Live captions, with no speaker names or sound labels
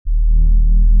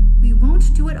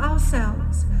do it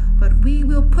ourselves, but we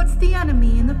will put the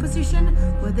enemy in the position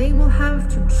where they will have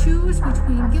to choose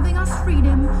between giving us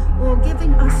freedom or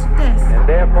giving us death. And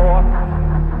therefore,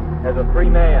 as a free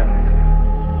man,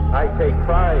 I take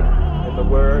pride in the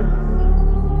word.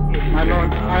 My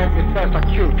Lord, I am the first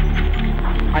accused.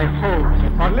 I hope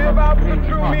that Live out the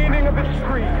true meaning of its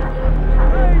creed.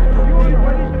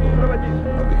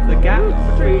 The gap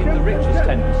between the richest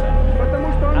 10%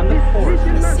 and the poorest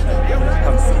 10%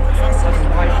 has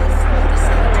widened.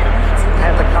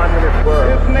 And the communist world.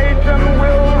 This nation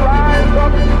will rise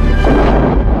up.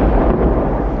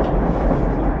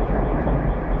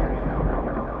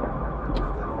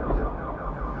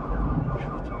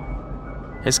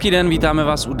 Hezký den, vítáme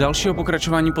vás u dalšího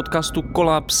pokračování podcastu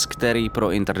Kolaps, který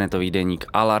pro internetový deník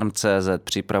alarm.cz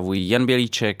připravují Jan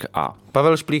Bělíček a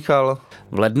Pavel Šplíchal.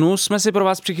 V lednu jsme si pro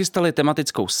vás přichystali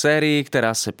tematickou sérii,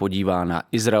 která se podívá na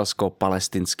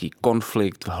izraelsko-palestinský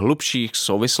konflikt v hlubších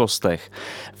souvislostech.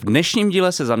 V dnešním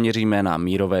díle se zaměříme na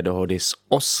mírové dohody z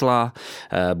Osla,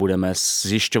 budeme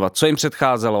zjišťovat, co jim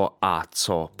předcházelo a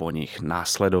co po nich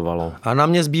následovalo. A na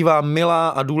mě zbývá milá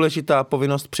a důležitá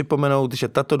povinnost připomenout, že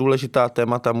tato důležitá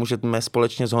témata můžeme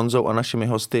společně s Honzou a našimi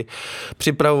hosty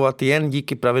připravovat jen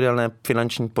díky pravidelné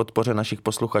finanční podpoře našich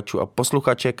posluchačů a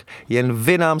posluchaček. Jen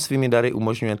vy nám svými dary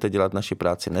umožňujete dělat naši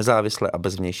práci nezávisle a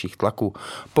bez vnějších tlaků.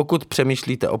 Pokud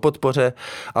přemýšlíte o podpoře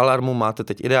Alarmu, máte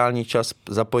teď ideální čas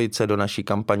zapojit se do naší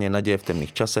kampaně Naděje v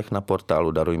temných časech na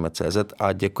portálu Darujme.cz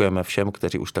a děkujeme všem,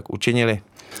 kteří už tak učinili.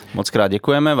 Moc krát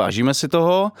děkujeme, vážíme si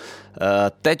toho.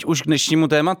 Teď už k dnešnímu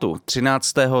tématu.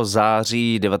 13.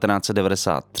 září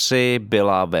 1993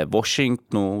 byla ve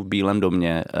Washingtonu v Bílém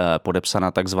domě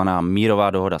podepsána takzvaná mírová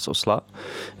dohoda z Osla,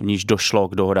 v níž došlo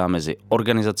k dohodám mezi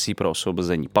Organizací pro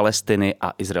osvobození Palestiny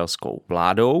a izraelskou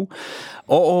vládou.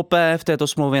 OOP v této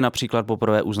smlouvě například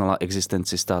poprvé uznala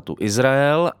existenci státu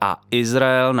Izrael a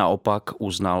Izrael naopak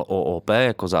uznal OOP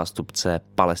jako zástupce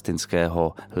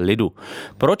palestinského lidu.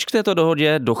 Proč k této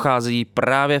dohodě dochází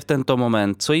právě v tento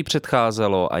moment, co jí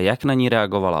předcházelo a jak na ní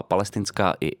reagovala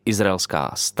palestinská i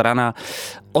izraelská strana?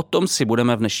 O tom si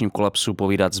budeme v dnešním kolapsu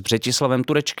povídat s Břetislavem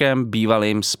Turečkem,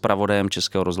 bývalým zpravodajem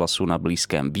Českého rozhlasu na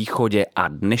Blízkém východě a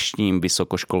dnešním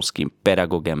vysokoškolským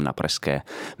pedagogem na Pražské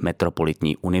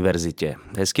metropolitní univerzitě.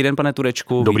 Hezký den, pane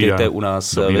Turečku, vítejte u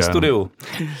nás ve studiu.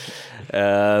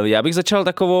 Já bych začal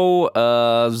takovou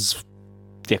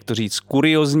jak to říct,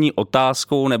 kuriozní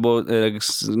otázkou nebo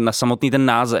na samotný ten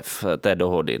název té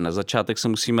dohody. Na začátek se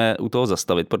musíme u toho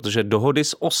zastavit, protože dohody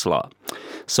z Osla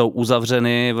jsou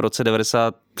uzavřeny v roce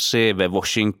 1993 ve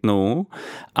Washingtonu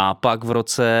a pak v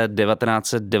roce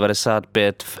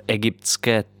 1995 v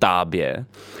egyptské Tábě.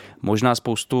 Možná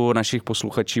spoustu našich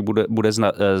posluchačů bude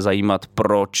zajímat,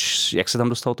 proč, jak se tam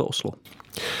dostalo to Oslo.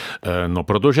 No,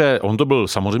 protože on to byl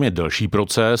samozřejmě delší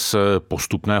proces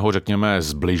postupného, řekněme,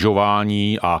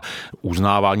 zbližování a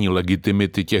uznávání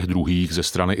legitimity těch druhých ze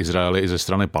strany Izraele i ze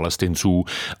strany Palestinců,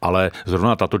 ale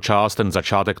zrovna tato část, ten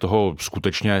začátek toho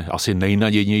skutečně asi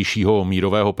nejnadějnějšího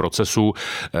mírového procesu,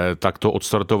 tak to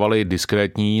odstartovaly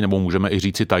diskrétní, nebo můžeme i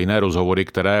říci tajné rozhovory,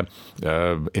 které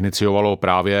iniciovalo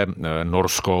právě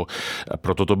Norsko,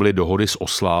 proto to byly dohody z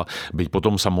Osla, byť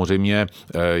potom samozřejmě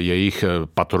jejich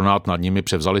patronát nad nimi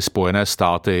převzali Spojené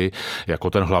státy jako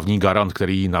ten hlavní garant,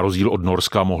 který na rozdíl od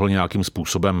Norska mohl nějakým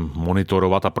způsobem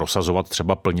monitorovat a prosazovat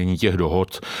třeba plnění těch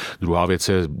dohod. Druhá věc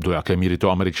je, do jaké míry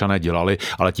to Američané dělali,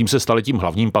 ale tím se stali tím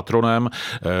hlavním patronem,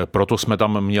 proto jsme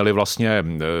tam měli vlastně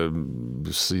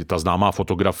ta známá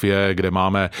fotografie, kde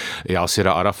máme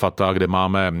Jásira Arafata, kde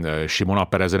máme Šimona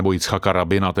Pereze nebo Jicchaka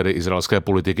Rabina, tedy izraelské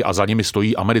politiky, a za nimi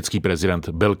stojí americký prezident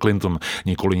Bill Clinton,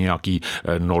 nikoli nějaký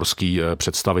norský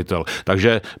představitel.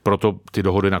 Takže proto ty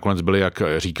dohody nakonec byly, jak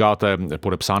říkáte,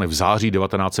 podepsány v září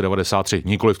 1993,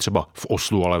 nikoliv třeba v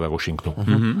Oslu, ale ve Washingtonu.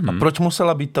 A proč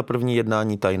musela být ta první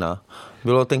jednání tajná?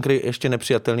 Bylo tenkrý ještě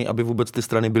nepřijatelný, aby vůbec ty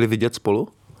strany byly vidět spolu?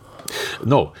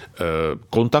 No,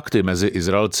 kontakty mezi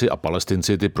Izraelci a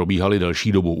Palestinci ty probíhaly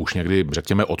delší dobu, už někdy,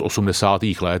 řekněme, od 80.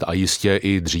 let a jistě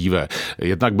i dříve.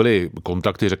 Jednak byly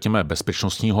kontakty, řekněme,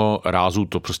 bezpečnostního rázu,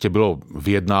 to prostě bylo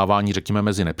vyjednávání, řekněme,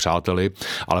 mezi nepřáteli,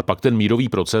 ale pak ten mírový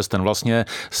proces, ten vlastně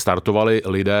startovali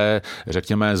lidé,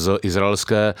 řekněme, z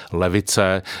izraelské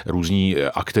levice, různí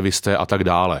aktivisté a tak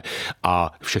dále.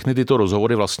 A všechny tyto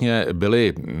rozhovory vlastně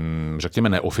byly, řekněme,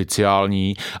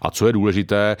 neoficiální a co je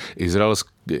důležité,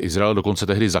 Izrael dokonce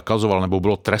tehdy zakazoval, nebo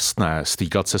bylo trestné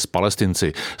stýkat se s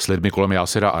Palestinci, s lidmi kolem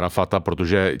Jásira Arafata,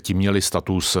 protože ti měli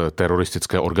status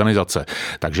teroristické organizace.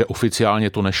 Takže oficiálně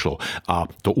to nešlo. A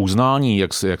to uznání,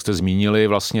 jak jste zmínili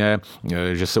vlastně,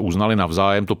 že se uznali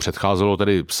navzájem, to předcházelo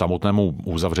tedy samotnému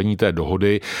uzavření té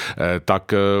dohody,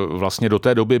 tak vlastně do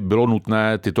té doby bylo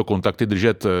nutné tyto kontakty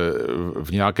držet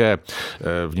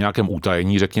v nějakém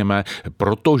utajení, řekněme,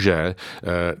 protože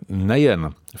nejen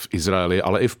v Izraeli,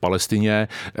 ale i v Palestině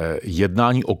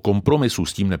jednání o kompromisu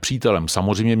s tím nepřítelem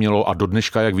samozřejmě mělo a do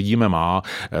dneška, jak vidíme, má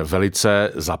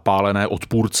velice zapálené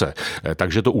odpůrce.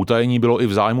 Takže to utajení bylo i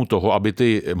v zájmu toho, aby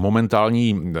ty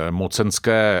momentální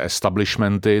mocenské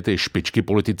establishmenty, ty špičky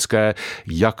politické,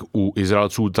 jak u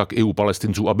Izraelců, tak i u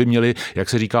Palestinců, aby měli, jak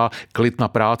se říká, klid na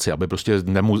práci,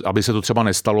 aby se to třeba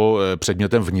nestalo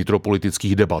předmětem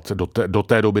vnitropolitických debat do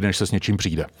té doby, než se s něčím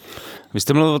přijde. Vy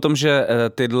jste mluvil o tom, že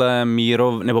tyhle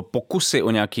nebo pokusy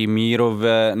o nějaké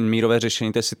mírové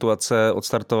řešení té situace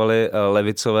odstartovaly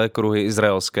levicové kruhy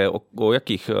izraelské. O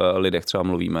jakých lidech třeba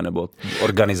mluvíme, nebo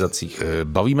organizacích?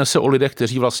 Bavíme se o lidech,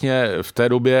 kteří vlastně v té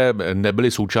době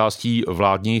nebyli součástí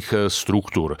vládních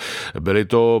struktur. Byli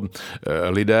to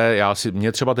lidé,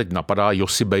 mě třeba teď napadá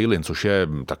Yossi Beilin, což je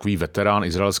takový veterán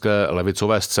izraelské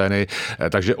levicové scény,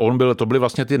 takže to byly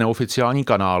vlastně ty neoficiální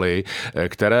kanály,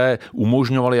 které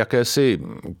umožňovaly jakési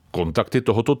kontakty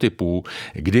tohoto typu,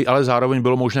 kdy ale zároveň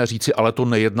bylo možné říci, ale to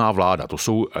nejedná vláda, to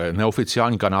jsou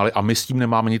neoficiální kanály a my s tím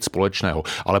nemáme nic společného.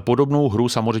 Ale podobnou hru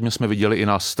samozřejmě jsme viděli i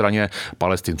na straně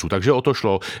Palestinců. Takže o to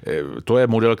šlo. To je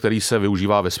model, který se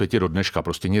využívá ve světě do dneška.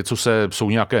 Prostě jsou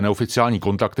nějaké neoficiální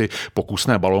kontakty,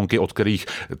 pokusné balonky, od kterých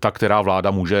ta která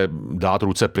vláda může dát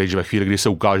ruce pryč ve chvíli, kdy se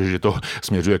ukáže, že to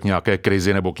směřuje k nějaké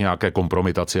krizi nebo k nějaké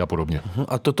kompromitaci a podobně.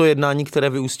 A toto jednání, které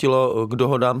vyústilo k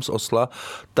dohodám z Osla,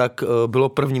 tak bylo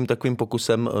prvním takovým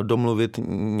pokusem domluvit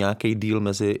nějaký deal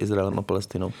mezi Izraelem a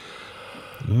Palestinou?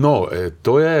 No,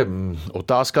 to je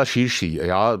otázka širší.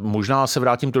 Já možná se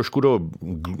vrátím trošku do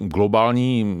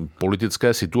globální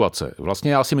politické situace.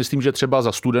 Vlastně já si myslím, že třeba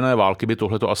za studené války by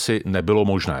tohleto asi nebylo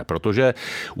možné, protože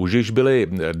už když byly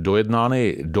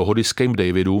dojednány dohody z Camp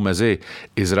Davidu mezi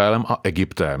Izraelem a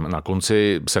Egyptem na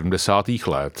konci 70.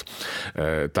 let,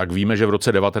 tak víme, že v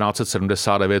roce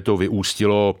 1979 to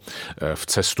vyústilo v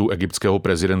cestu egyptského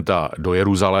prezidenta do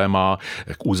Jeruzaléma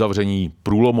k uzavření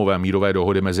průlomové mírové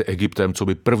dohody mezi Egyptem, co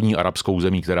by první arabskou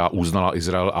zemí, která uznala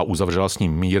Izrael a uzavřela s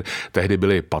ním mír. Tehdy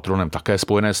byly patronem také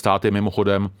Spojené státy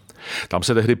mimochodem. Tam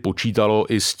se tehdy počítalo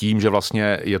i s tím, že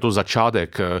vlastně je to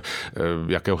začátek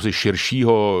jakéhosi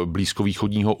širšího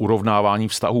blízkovýchodního urovnávání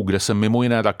vztahů, kde se mimo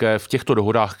jiné také v těchto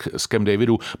dohodách s Camp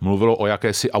Davidu mluvilo o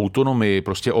jakési autonomii,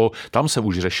 tam se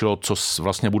už řešilo, co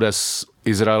vlastně bude s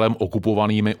Izraelem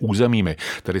okupovanými územími,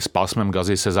 tedy s pásmem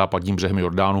Gazy, se západním břehem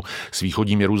Jordánu, s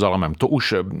východním Jeruzalémem. To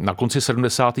už na konci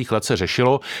 70. let se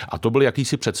řešilo a to byl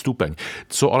jakýsi předstupeň.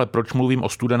 Proč mluvím o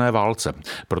studené válce?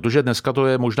 Protože dneska to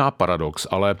je možná paradox,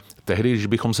 ale tehdy, když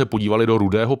bychom se podívali do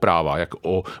Rudého práva, jak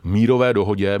o mírové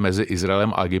dohodě mezi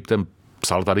Izraelem a Egyptem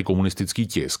psal tady komunistický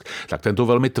tisk, tak ten to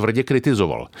velmi tvrdě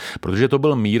kritizoval, protože to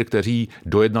byl mír, který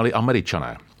dojednali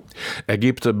Američané.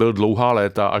 Egypt byl dlouhá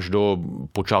léta až do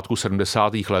počátku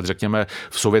 70. let, řekněme,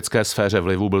 v sovětské sféře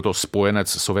vlivu, byl to spojenec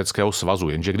Sovětského svazu.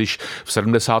 Jenže když v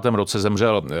 70. roce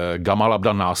zemřel Gamal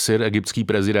Abdel Nasser, egyptský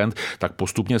prezident, tak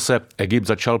postupně se Egypt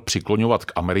začal přikloňovat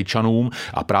k Američanům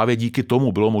a právě díky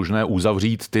tomu bylo možné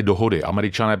uzavřít ty dohody.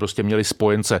 Američané prostě měli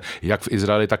spojence jak v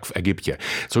Izraeli, tak v Egyptě.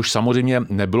 Což samozřejmě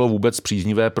nebylo vůbec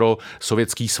příznivé pro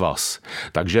Sovětský svaz.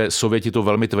 Takže Sověti to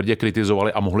velmi tvrdě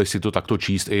kritizovali a mohli si to takto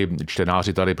číst i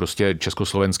čtenáři tady prostě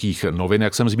československých novin,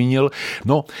 jak jsem zmínil.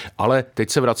 No, ale teď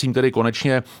se vracím tedy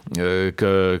konečně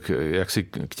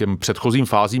k těm předchozím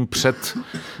fázím před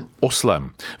Oslem.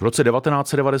 V roce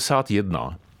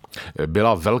 1991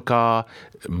 byla velká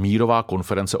mírová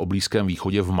konference o Blízkém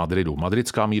východě v Madridu.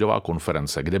 Madridská mírová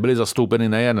konference, kde byly zastoupeny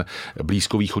nejen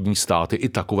blízkovýchodní státy, i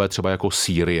takové třeba jako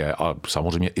Sýrie a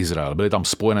samozřejmě Izrael. Byly tam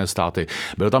Spojené státy,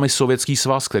 byl tam i Sovětský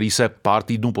svaz, který se pár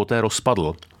týdnů poté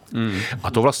rozpadl.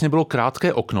 A to vlastně bylo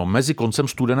krátké okno mezi koncem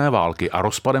studené války a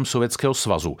rozpadem Sovětského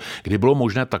svazu, kdy bylo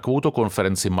možné takovouto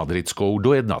konferenci madridskou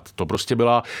dojednat. To prostě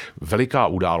byla veliká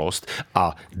událost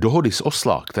a dohody z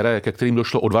Osla, ke kterým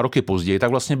došlo o 2 roky později, tak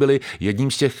vlastně byly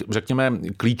jedním z těch, řekněme,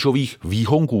 klíčových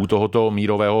výhonků tohoto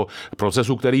mírového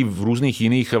procesu, který v různých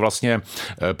jiných vlastně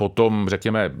potom,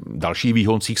 řekněme, dalších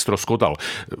výhoncích ztroskotal.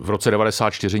 V roce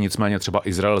 94 nicméně třeba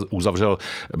Izrael uzavřel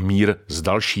mír s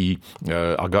další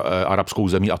arabskou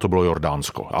zemí, a to bylo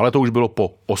Jordánsko. Ale to už bylo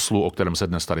po Oslu, o kterém se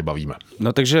dnes tady bavíme.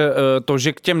 No takže to,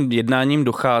 že k těm jednáním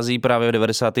dochází právě v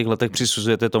 90. letech,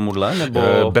 přisuzujete tomuhle?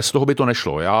 Nebo... Bez toho by to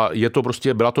nešlo.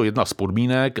 Byla to jedna z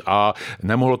podmínek a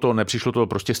nepřišlo to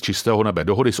prostě z čistého nebe.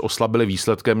 Dohody z Osla byly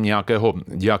výsledkem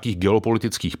nějakých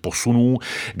geopolitických posunů,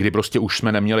 kdy prostě už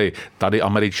jsme neměli tady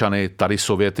Američany, tady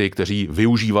Sověty, kteří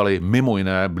využívali mimo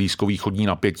jiné blízkovýchodní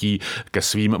napětí ke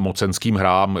svým mocenským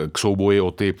hrám, k souboji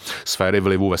o ty sféry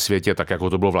vlivu ve světě, tak jako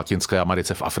to bylo v Latinské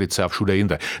Americe, v Africe a všude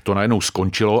jinde. To najednou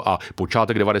skončilo a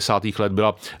počátek 90. let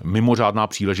byla mimořádná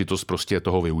příležitost prostě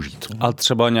toho využít. A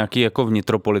třeba nějaký jako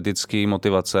vnitropolitický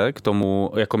motivace k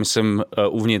tomu, jako myslím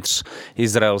uvnitř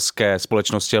izraelské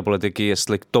společnosti a politiky,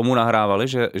 jestli k tomu nahrávali,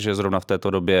 že zrovna v této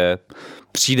době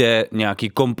přijde nějaký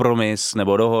kompromis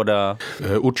nebo dohoda?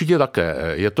 Určitě také.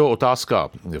 Je to otázka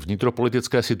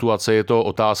vnitropolitické situace, je to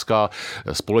otázka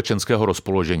společenského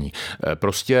rozpoložení.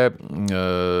 Prostě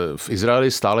v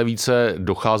Izraeli stále více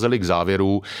docházeli k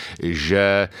závěru,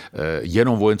 že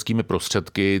jenom vojenskými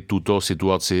prostředky tuto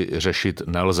situaci řešit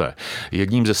nelze.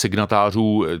 Jedním ze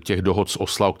signatářů těch dohod z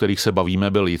Osla, o kterých se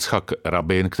bavíme, byl Jitzchak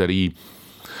Rabin,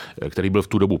 který byl v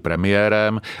tu dobu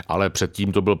premiérem, ale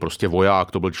předtím to byl prostě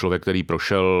voják, to byl člověk, který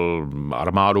prošel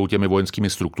armádou těmi vojenskými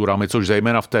strukturami, což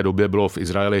zejména v té době bylo v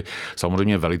Izraeli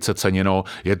samozřejmě velice ceněno.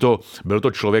 Byl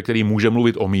to člověk, který může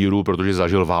mluvit o míru, protože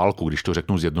zažil válku, když to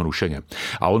řeknu zjednodušeně.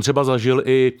 A on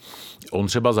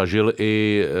třeba zažil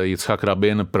i Jitzchak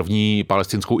Rabin první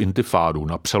palestinskou intifádu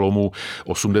na přelomu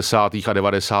 80. a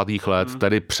 90. let,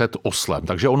 tedy před Oslem.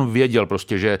 Takže on věděl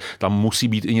prostě, že tam musí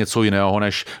být i něco jiného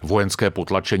než vojenské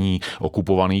potlačení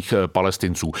okupovaných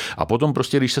Palestinců. A potom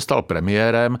prostě, když se stal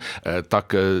premiérem,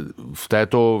 tak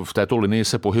v této linii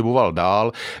se pohyboval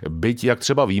dál. Byť, jak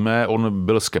třeba víme, on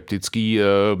byl skeptický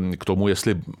k tomu,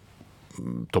 jestli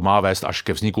to má vést až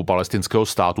ke vzniku palestinského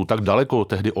státu, tak daleko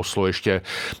tehdy Oslo ještě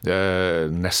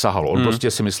nesahalo. On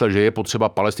prostě si myslel, že je potřeba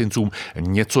Palestincům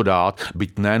něco dát,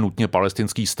 byť ne nutně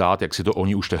palestinský stát, jak si to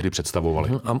oni už tehdy představovali.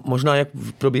 A možná jak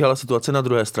probíhala situace na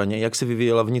druhé straně, jak se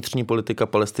vyvíjela vnitřní politika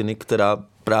Palestiny, která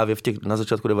právě na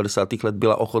začátku 90. let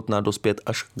byla ochotná dospět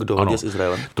až k dohodě s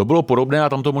Izraelem. To bylo podobné a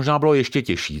tam to možná bylo ještě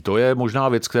těžší. To je možná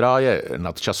věc, která je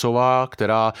nadčasová,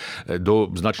 která do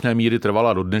značné míry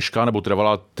trvala do dneška nebo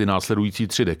trvala ty následující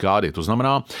 3 dekády. To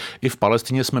znamená, i v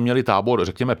Palestině jsme měli tábor,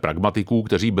 řekněme, pragmatiků,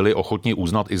 kteří byli ochotni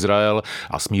uznat Izrael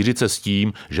a smířit se s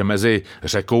tím, že mezi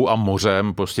řekou a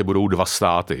mořem prostě budou 2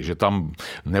 státy, že tam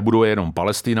nebudou jenom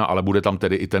Palestina, ale bude tam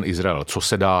tedy i ten Izrael. Co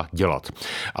se dá dělat?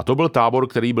 A to byl tábor,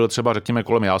 který byl třeba, řekněme,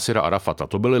 kolem Jásira Arafata.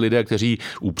 To byli lidé, kteří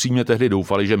upřímně tehdy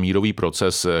doufali, že mírový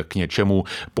proces k něčemu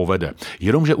povede.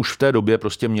 Jenomže už v té době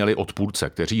prostě měli odpůrce,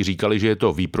 kteří říkali, že je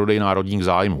to výprodej národních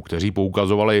zájmů, kteří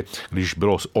poukazovali, když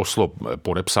bylo Oslo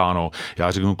podepsáno,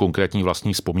 já řeknu konkrétní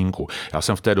vlastní vzpomínku. Já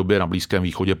jsem v té době na Blízkém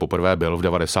východě poprvé byl v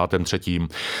 93.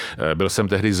 Byl jsem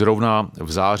tehdy zrovna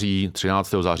v září,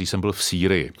 13. září jsem byl v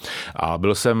Sýrii a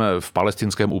byl jsem v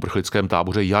palestinském uprchlickém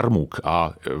táboře Jarmuk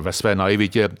a ve své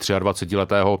naivitě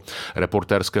 23letého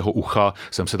reportérského ucha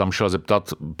jsem se tam šel zeptat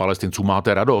Palestinců,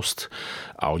 máte radost?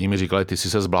 A oni mi říkali, ty jsi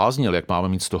se zbláznil, jak máme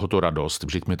mít z tohoto radost?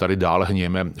 Vždyť my tady dál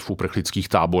hnějeme v uprchlických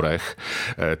táborech.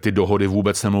 Ty dohody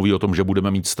vůbec nemluví o tom, že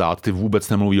budeme mít stát, ty vůbec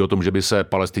nemluví o tom, že by se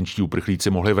palestinští uprchlíci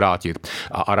mohli vrátit.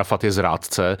 A Arafat je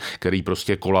zrádce, který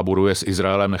prostě kolaboruje s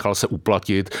Izraelem, nechal se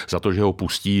uplatit za to, že ho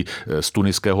pustí z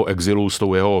tuniského exilu s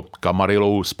tou jeho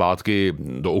kamarilou zpátky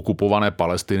do okupované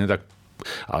Palestiny, tak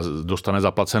a dostane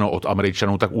zaplaceno od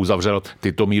Američanů, tak uzavřel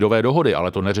tyto mírové dohody,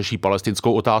 ale to neřeší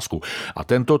palestinskou otázku. A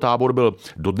tento tábor byl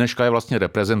do dneška je vlastně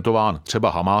reprezentován třeba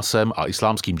Hamásem a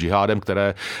islámským džihádem,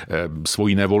 které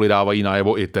svoji nevoli dávají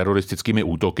najevo i teroristickými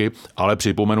útoky, ale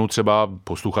připomenu třeba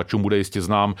posluchačům bude jistě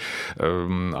znám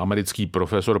americký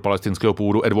profesor palestinského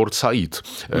původu Edward Said,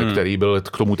 který byl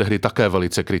k tomu tehdy také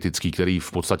velice kritický, který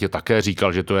v podstatě také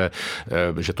říkal,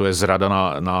 že to je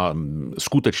zrada na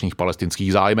skutečných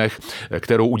palestinských zájmech,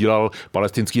 kterou udělal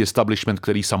palestinský establishment,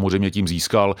 který samozřejmě tím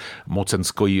získal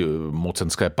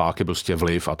mocenské páky, prostě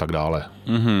vliv a tak dále.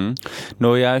 Mm-hmm.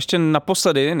 No já ještě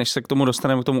naposledy, než se k tomu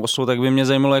dostaneme, k tomu Oslu, tak by mě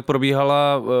zajímalo, jak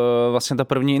probíhala vlastně ta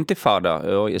první intifáda.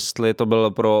 Jo? Jestli to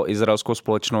byl pro izraelskou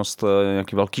společnost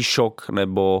nějaký velký šok,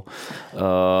 nebo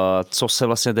co se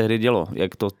vlastně tehdy dělo,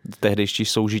 jak to tehdejší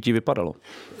soužití vypadalo.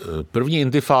 První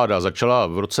intifáda začala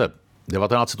v roce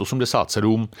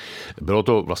 1987, bylo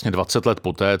to vlastně 20 let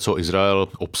poté, co Izrael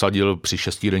obsadil při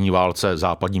 6denní válce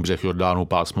západní břeh Jordánu,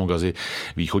 pásmo Gazy,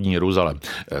 východní Jeruzalém.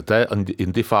 Té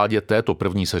intifádě, této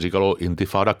první se říkalo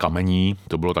intifáda kamení,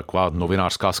 to bylo taková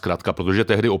novinářská zkratka, protože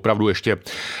tehdy opravdu ještě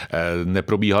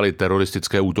neprobíhaly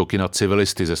teroristické útoky na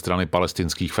civilisty ze strany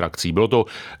palestinských frakcí. Bylo to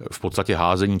v podstatě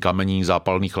házení kamení,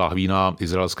 zápalných lahví na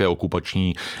izraelské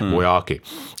okupační vojáky.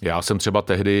 Já jsem třeba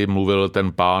tehdy mluvil,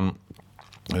 ten pán,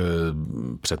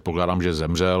 předpokládám, že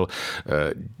zemřel,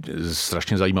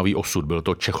 strašně zajímavý osud. Byl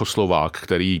to Čechoslovák,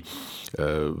 který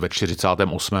ve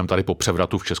 48. tady po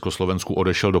převratu v Československu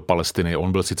odešel do Palestiny.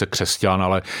 On byl sice křesťan,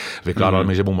 ale vykládal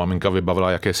mi, že mu maminka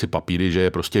vybavila jakési papíry, že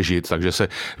je prostě žid, takže se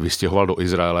vystěhoval do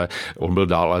Izraele. On byl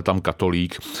dále tam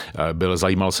katolík,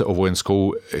 zajímal se o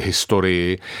vojenskou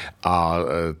historii a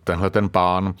tenhle ten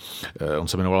pán, on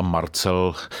se jmenoval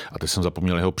Marcel, a teď jsem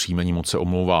zapomněl jeho příjmení, moc se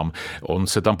omlouvám. On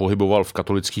se tam pohyboval v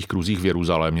katolických kruzích v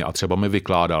Jeruzalémě a třeba mi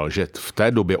vykládal, že v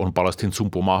té době on Palestincům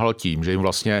pomáhal tím, že jim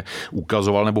vlastně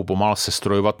ukazoval nebo pomáhal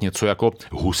sestrojovat něco jako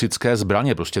husické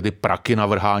zbraně, prostě ty praky na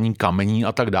vrhání kamení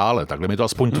a tak dále. Takhle mi to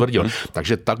aspoň tvrdil.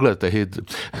 Takže takhle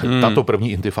tato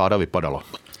první intifáda vypadala.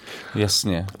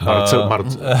 Jasně.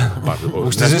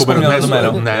 Už jsi si vzpomněl to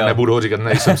jméno? Ne, nebudu ho říkat,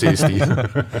 nejsem si jistý.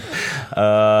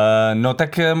 No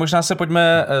tak možná se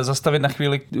pojďme zastavit na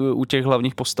chvíli u těch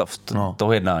hlavních postav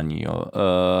toho jednání. Jo.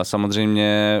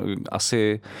 Samozřejmě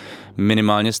asi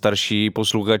minimálně starší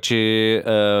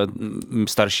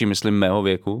starší, myslím, mého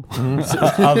věku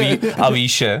a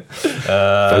výše.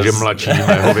 Takže mladší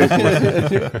mého věku.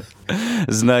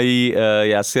 Znají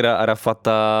Jasira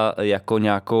Arafata jako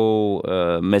nějakou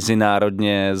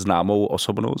mezinárodně známou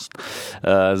osobnost.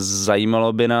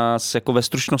 Zajímalo by nás jako ve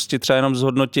stručnosti třeba jenom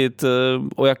zhodnotit,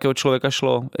 o jakého člověka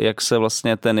šlo, jak se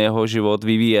vlastně ten jeho život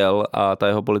vyvíjel a ta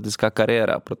jeho politická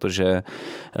kariéra, protože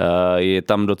je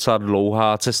tam docela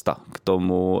dlouhá cesta k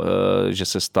tomu, že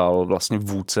se stal vlastně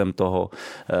vůdcem toho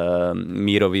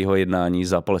mírového jednání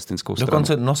za palestinskou stranu.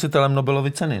 Dokonce nositelem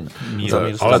Nobelovy ceny.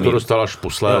 Ale to dostal až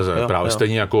posléze, právě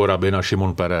stejně jako rabina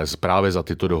Šimon Peres, právě za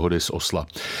tyto dohody z Osla.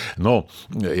 No,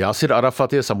 Jasir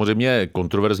Arafat je samozřejmě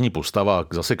kontroverzní postava.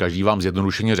 Zase každý vám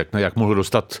zjednodušeně řekne, jak mohl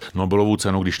dostat Nobelovu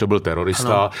cenu, když to byl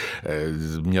terorista. Ano.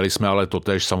 Měli jsme ale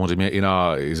totéž samozřejmě i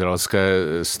na izraelské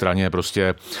straně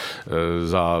prostě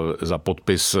za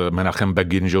podpis Menachem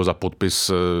Begin, že za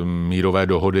podpis mírové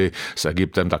dohody s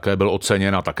Egyptem také byl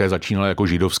oceněn a také začínal jako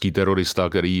židovský terorista,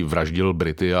 který vraždil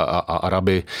Brity a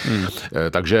Araby.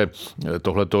 Takže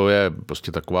tohle to je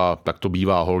prostě taková, tak to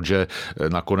bývá hol, že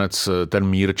nakonec ten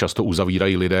mír často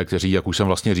uzavírají lidé, kteří, jak už jsem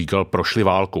vlastně říkal, prošli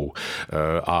válkou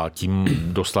a tím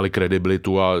dostali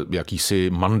kredibilitu a jakýsi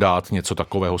mandát něco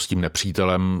takového s tím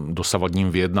nepřítelem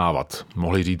dosavadním vyjednávat.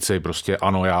 Mohli říct si prostě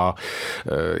ano,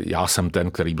 já jsem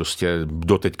ten, který prostě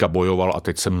doteďka bojoval a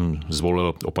teď jsem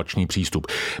zvolil opačný přístup.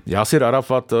 Jasir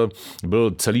Arafat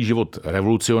byl celý život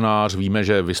revolucionář, víme,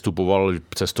 že vystupoval,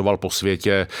 cestoval po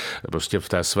světě prostě v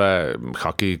té své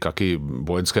kaky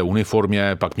vojenské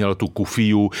uniformě, pak měl tu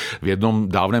kufiju. V jednom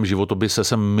dávném životopise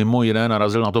jsem mimo jiné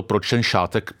narazil na to, proč ten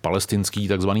šátek palestinský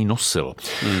takzvaný nosil.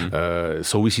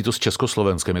 Souvisí to s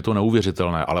Československem, je to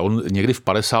neuvěřitelné, ale on někdy v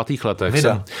 50. letech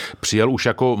přijel už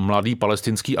jako mladý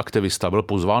palestinský aktivista, byl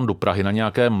pozván do Prahy na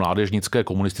nějaké mládežnické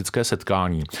komunistické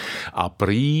setkání. A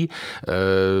prý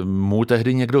mu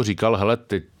tehdy někdo říkal, hele,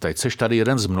 teď seš tady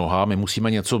jeden z mnoha, my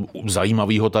musíme něco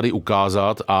zajímavého tady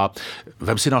ukázat a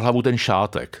vem si na hlavu ten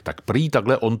šátek. Tak prý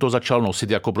takhle on to začal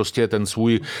nosit jako prostě ten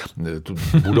svůj,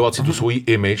 budovat si tu svoji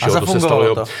image. A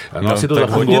zafungovalo to. No, asi to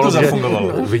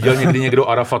zafungovalo. Viděl někdy někdo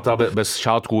Arafata bez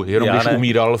šátku, jenom když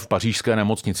umíral v pařížské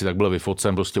nemocnici, tak byl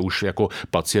vyfocen prostě už jako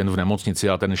pacient v nemocnici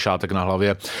a ten šátek na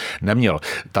hlavě neměl.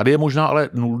 Tady je možná ale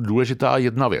důležitá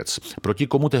jedna věc. Proti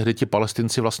komu tehdy ti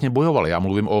Palestinci vlastně bojovali? Já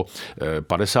mluvím o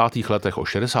 50. letech, o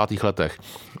 60. letech.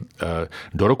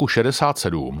 Do roku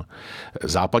 67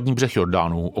 západní břeh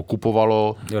Jordánu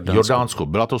okupovalo Jordánsko.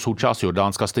 Byla to součást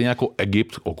Jordánska, stejně jako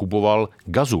Egypt okupoval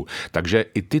Gazu. Takže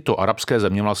i tyto arabské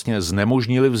země vlastně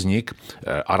znemožnily vznik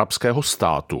arabského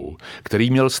státu,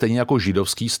 který měl stejně jako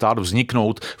židovský stát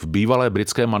vzniknout v bývalé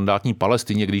britské mandátní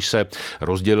Palestině, když se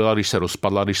rozdělila, když se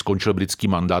rozpadla, když skončil britský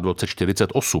mandát v roce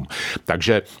 48.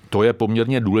 Takže to je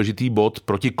poměrně důležitý bod,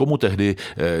 proti komu tehdy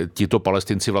tito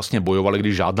Palestinci vlastně bojovali,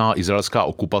 když žádná izraelská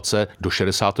okupace do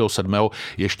 67.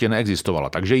 ještě neexistovala.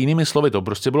 Takže jinými slovy, to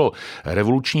prostě bylo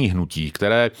revoluční hnutí,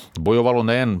 které bojovalo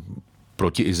nejen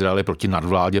proti Izraeli, proti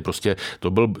nadvládě. Prostě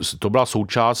to byla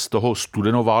součást toho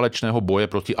studenoválečného boje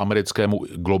proti americkému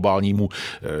globálnímu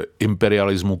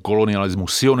imperialismu, kolonialismu,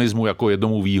 sionismu jako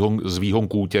jednomu z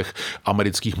výhonků těch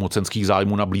amerických mocenských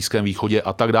zájmů na Blízkém východě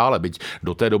a tak dále. Byť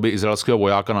do té doby izraelského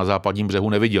vojáka na západním břehu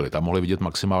neviděli. Tam mohli vidět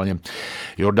maximálně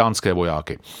jordánské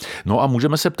vojáky. No a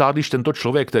můžeme se ptát, když tento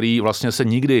člověk, který vlastně se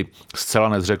nikdy zcela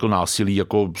nezřekl násilí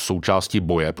jako součástí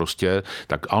boje prostě,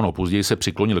 tak ano, později se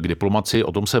přiklonil k diplomaci,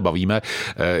 o tom se bavíme.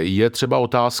 Je třeba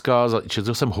otázka,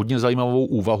 četl jsem hodně zajímavou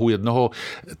úvahu jednoho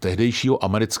tehdejšího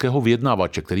amerického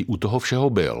vyjednavače, který u toho všeho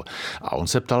byl. A on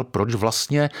se ptal, proč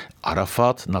vlastně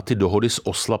Arafat na ty dohody z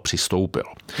Osla přistoupil.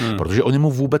 Protože oni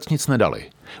mu vůbec nic nedali.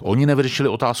 Oni nevyřešili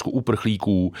otázku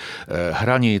uprchlíků,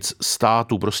 hranic,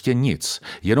 státu, prostě nic.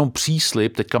 Jenom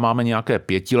příslib, teďka máme nějaké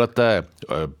 5leté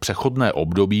přechodné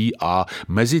období a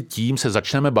mezi tím se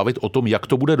začneme bavit o tom, jak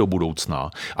to bude do budoucna,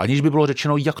 aniž by bylo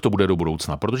řečeno, jak to bude do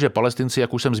budoucna. Protože Palestinci,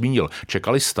 jak už jsem zmínil,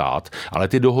 čekali stát, ale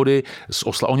ty dohody z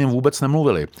Osla o něm vůbec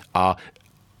nemluvili. A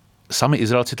sami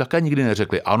Izraelci také nikdy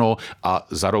neřekli ano a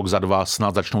za rok, za dva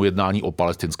snad začnou jednání o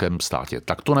palestinském státě.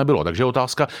 Tak to nebylo. Takže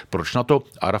otázka, proč na to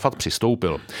Arafat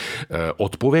přistoupil.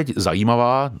 Odpověď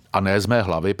zajímavá a ne z mé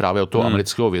hlavy, právě od toho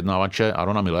amerického vyjednávače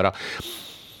Arona Millera,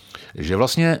 že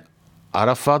vlastně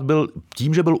Arafat byl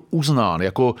tím, že byl uznán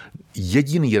jako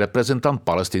jediný reprezentant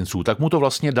Palestinců, tak mu to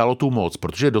vlastně dalo tu moc,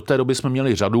 protože do té doby jsme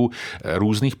měli řadu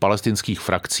různých palestinských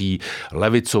frakcí,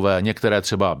 levicové, některé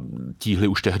třeba tíhly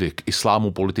už tehdy k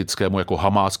islámu politickému, jako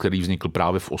Hamás, který vznikl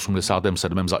právě v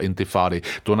 87. za intifády.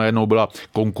 To najednou byla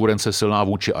konkurence silná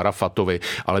vůči Arafatovi,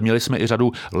 ale měli jsme i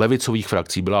řadu levicových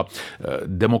frakcí. Byla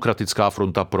Demokratická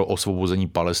fronta pro osvobození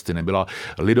Palestiny, byla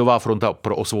Lidová fronta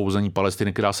pro osvobození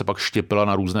Palestiny, která se pak štěpila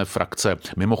na různé frakce.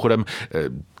 Mimochodem,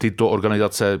 tyto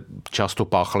organizace často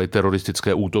páchaly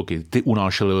teroristické útoky, ty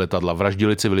unášely letadla,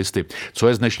 vraždili civilisty. Co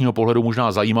je z dnešního pohledu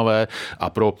možná zajímavé a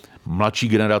pro mladší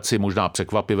generaci možná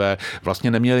překvapivé,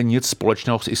 vlastně neměli nic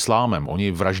společného s islámem.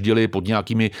 Oni vraždili pod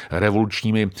nějakými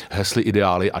revolučními hesly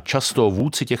ideály a často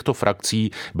vůdci těchto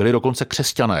frakcí byli dokonce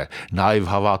křesťané. Naif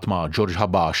Havatma, George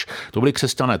Habash, to byli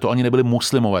křesťané, to ani nebyli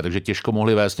muslimové, takže těžko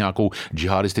mohli vést nějakou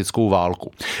džihadistickou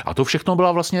válku. A to všechno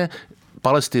byla vlastně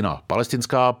Palestina,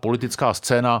 palestinská politická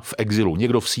scéna v exilu.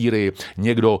 Někdo v Sýrii,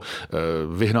 někdo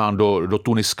vyhnán do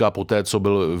Tuniska poté, co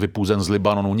byl vypuzen z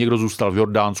Libanonu, někdo zůstal v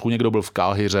Jordánsku, někdo byl v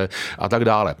Káhiře a tak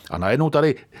dále. A najednou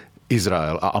tady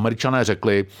Izrael a Američané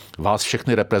řekli, vás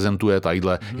všechny reprezentuje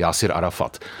tadyhle Jásir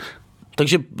Arafat.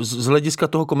 Takže z hlediska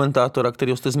toho komentátora,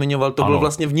 kterého jste zmiňoval, to byl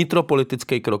vlastně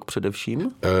vnitropolitický krok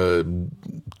především?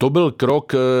 To byl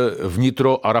krok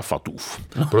vnitro Arafatův.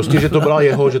 Prostě, že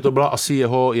to byla asi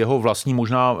jeho vlastní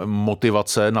možná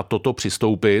motivace na toto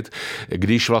přistoupit,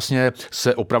 když vlastně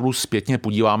se opravdu zpětně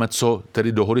podíváme, co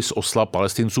tedy dohody z Osla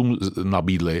Palestincům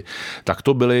nabídly, tak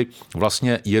to byly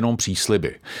vlastně jenom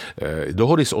přísliby.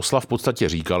 Dohody z Osla v podstatě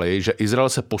říkaly, že Izrael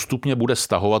se postupně bude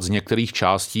stahovat z některých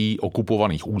částí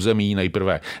okupovaných území,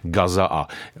 nejprve Gaza a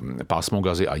pásmo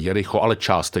Gazy a Jericho, ale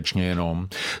částečně jenom.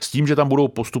 S tím, že tam budou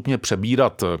postupně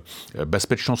přebírat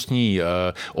bezpečnostní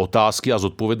otázky a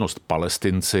zodpovědnost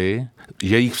Palestinci,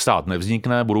 jejich stát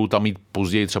nevznikne, budou tam mít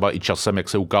později třeba i časem, jak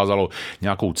se ukázalo,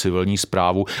 nějakou civilní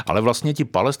správu, ale vlastně ti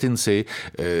Palestinci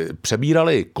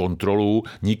přebírali kontrolu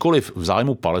nikoliv v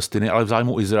zájmu Palestiny, ale v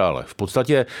zájmu Izraele. V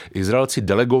podstatě Izraelci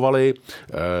delegovali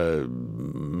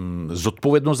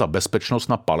zodpovědnost za bezpečnost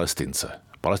na Palestince.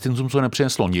 Palestincům to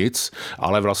nepřineslo nic,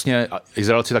 ale vlastně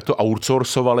Izraelci takto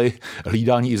outsourcovali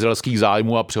hlídání izraelských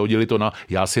zájmů a přehodili to na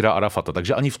Jásira Arafata.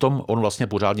 Takže ani v tom on vlastně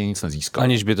pořádně nic nezískal.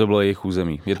 Aniž by to bylo jejich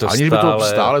území.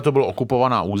 Stále to bylo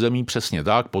okupovaná území, přesně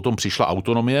tak. Potom přišla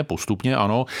autonomie postupně,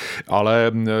 ano,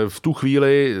 ale v tu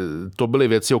chvíli to byly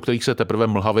věci, o kterých se teprve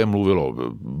mlhavě mluvilo.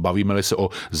 Bavíme-li se o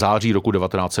září roku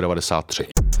 1993.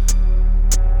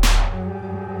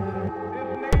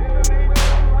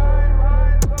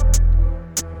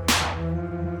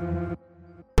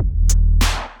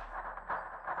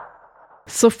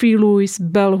 Sophie Lewis,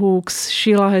 Bell Hooks,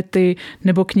 Sheila Hetty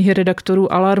nebo knihy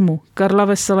redaktorů Alarmu, Karla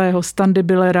Veselého, Standy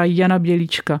Billera, Jana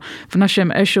Bělíčka. V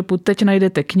našem e-shopu teď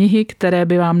najdete knihy, které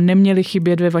by vám neměly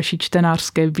chybět ve vaší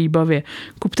čtenářské výbavě.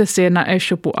 Kupte si je na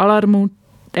e-shopu Alarmu,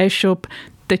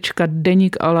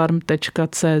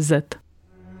 eshop.denikalarm.cz.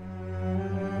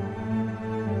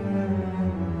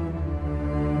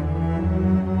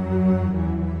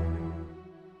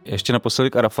 Ještě naposledy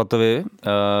k Arafatovi.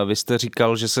 Vy jste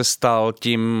říkal, že se stal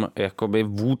tím jakoby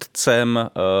vůdcem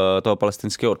toho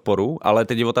palestinského odporu, ale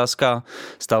teď je otázka,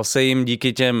 stal se jim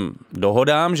díky těm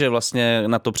dohodám, že vlastně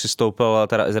na to přistoupila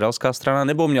teda izraelská strana,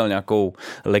 nebo měl nějakou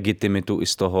legitimitu i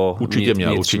z toho? Určitě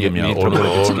měl.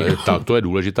 Tak to je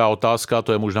důležitá otázka,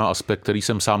 to je možná aspekt, který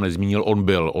jsem sám nezmínil.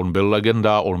 On byl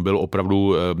legenda, on byl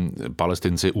opravdu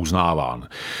Palestinci uznáván.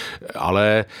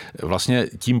 Ale vlastně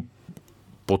tím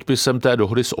podpisem té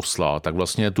dohody z Osla, tak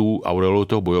vlastně tu aureolu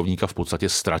toho bojovníka v podstatě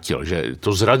ztratil, že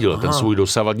to zradil, ten svůj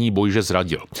dosavadní boj, že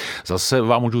zradil. Zase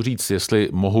vám můžu říct, jestli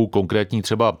mohu konkrétní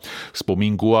třeba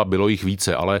vzpomínku, a bylo jich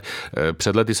více, ale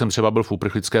před lety jsem třeba byl v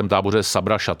uprchlickém táboře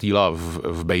Sabra Šatýla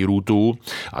v Bejrútu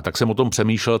a tak jsem o tom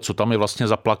přemýšlel, co tam je vlastně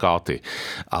za plakáty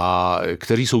a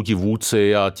kteří jsou ti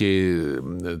vůdci a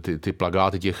ty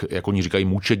plakáty těch, jak oni říkají,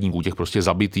 mučedníků, těch prostě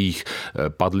zabitých,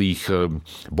 padlých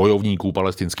bojovníků,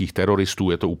 palestinských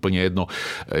teroristů, je to úplně jedno,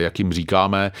 jak jim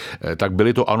říkáme, tak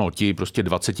byli to ano, ti prostě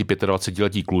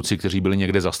 25-letí kluci, kteří byli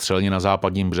někde zastřeleni na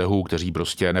západním břehu, kteří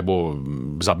prostě, nebo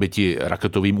zabiti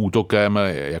raketovým útokem,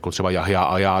 jako třeba Jahja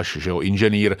Ajáš, že jo,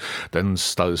 inženýr, ten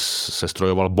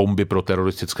sestrojoval bomby pro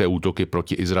teroristické útoky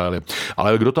proti Izraeli.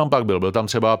 Ale kdo tam pak byl? Byl tam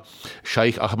třeba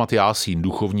šajch Ahmad Jásín,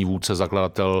 duchovní vůdce,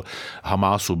 zakladatel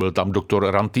Hamásu, byl tam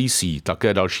doktor Rantisi,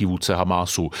 také další vůdce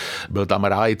Hamásu, byl tam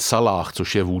Raid Salah,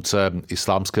 což je vůdce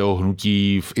islámského hnutí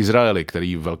v Izraeli,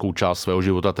 který velkou část svého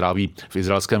života tráví v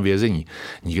izraelském vězení.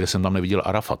 Nikde jsem tam neviděl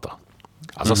Arafata.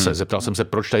 A zase zeptal jsem se,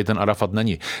 proč tady ten Arafat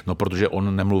není. No, protože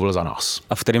on nemluvil za nás.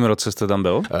 A v kterém roce jste tam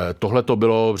byl? Tohle to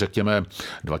bylo, řekněme,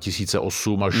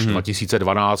 2008 až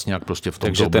 2012, nějak prostě v tomto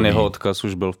Takže období. ten jeho odkaz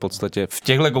už byl v podstatě v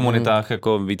těchto komunitách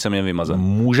jako víceméně vymazan.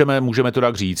 Můžeme to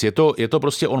tak říct. Je to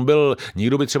prostě, on byl,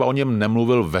 nikdo by třeba o něm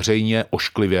nemluvil veřejně,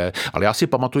 ošklivě, ale já si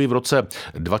pamatuju v roce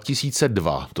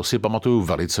 2002, to si pamatuju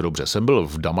velice dobře. Jsem byl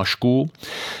v Damašku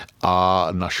a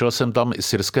našel jsem tam,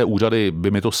 syrské úřady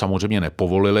by mi to samozřejmě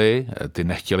nepovolili, ty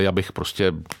nechtěli, abych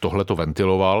prostě tohleto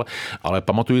ventiloval, ale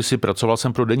pamatuju si, pracoval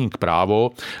jsem pro deník Právo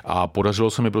a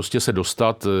podařilo se mi prostě se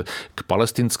dostat k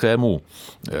palestinskému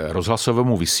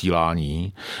rozhlasovému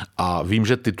vysílání a vím,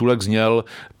 že titulek zněl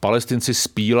Palestinci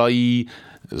spílají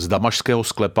z damašského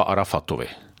sklepa Arafatovi.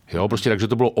 Jo, prostě takže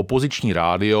to bylo opoziční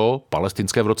rádio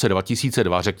palestinské v roce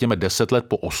 2002, řekněme 10 let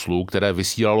po Oslu, které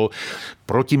vysílalo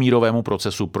proti mírovému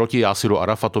procesu, proti Jásiru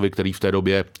Arafatovi, který v té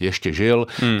době ještě žil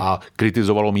a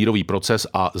kritizovalo mírový proces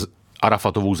a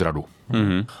Arafatovou zradu.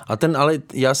 A ten ale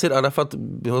Jásir Arafat,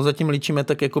 ho zatím líčíme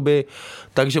tak jakoby,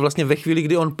 takže vlastně ve chvíli,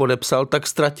 kdy on podepsal, tak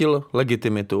ztratil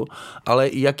legitimitu, ale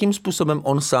jakým způsobem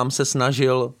on sám se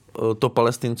snažil to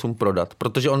Palestincům prodat?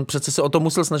 Protože on přece se o to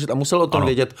musel snažit a musel o tom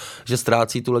vědět, že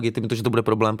ztrácí tu legitimitu, že to bude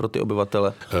problém pro ty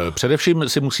obyvatele. Především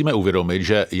si musíme uvědomit,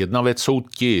 že jedna věc jsou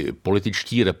ti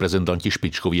političtí reprezentanti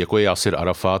špičkoví, jako je Jásir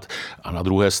Arafat, a na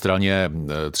druhé straně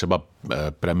třeba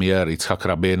premiér Yitzhak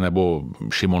Rabin nebo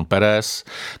Šimon Peres.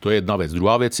 To je jedna věc.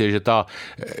 Druhá věc je, že ta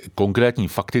konkrétní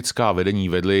faktická vedení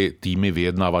vedly týmy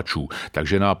vyjednavačů.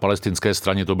 Takže na palestinské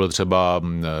straně to byl třeba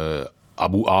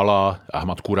Abu Ala,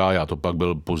 Ahmad Kuraja, to pak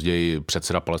byl později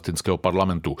předseda palestinského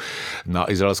parlamentu.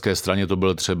 Na izraelské straně to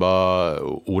byl třeba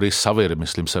Uri Savir,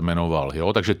 myslím se jmenoval.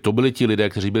 Jo? Takže to byli ti lidé,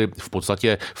 kteří byli v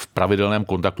podstatě v pravidelném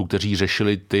kontaktu, kteří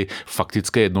řešili ty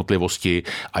faktické jednotlivosti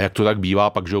a jak to tak bývá,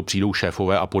 pak že přijdou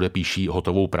šéfové a podepíší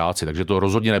hotovou práci. Takže to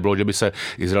rozhodně nebylo, že by se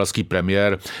izraelský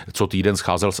premiér co týden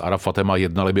scházel s Arafatem a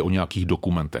jednali by o nějakých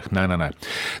dokumentech. Ne.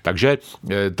 Takže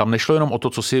tam nešlo jenom o to,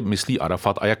 co si myslí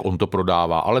Arafat a jak on to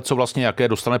prodává, ale co vlastně jaké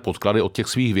dostane podklady od těch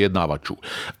svých vyjednávačů.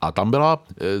 A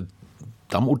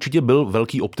tam určitě byl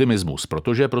velký optimismus,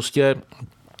 protože prostě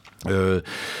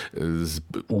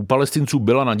u Palestinců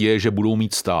byla naděje, že budou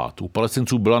mít stát. U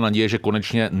Palestinců byla naděje, že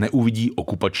konečně neuvidí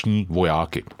okupační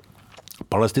vojáky.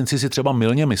 Palestinci si třeba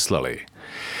mylně mysleli,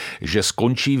 že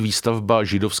skončí výstavba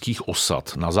židovských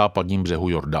osad na západním břehu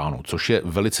Jordánu, což je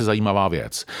velice zajímavá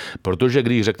věc. Protože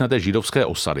když řeknete židovské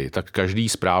osady, tak každý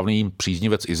správný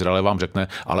příznivec Izraele vám řekne,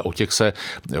 ale o těch se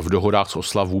v dohodách z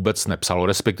Osla vůbec nepsalo,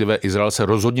 respektive Izrael se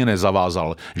rozhodně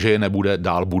nezavázal, že je nebude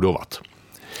dál budovat.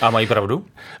 A mají pravdu?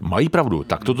 Mají pravdu,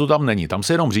 tak to tam není. Tam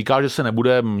se jenom říká, že se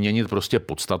nebude měnit prostě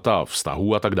podstata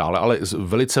vztahů a tak dále, ale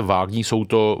velice vágní jsou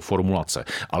to formulace.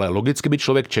 Ale logicky by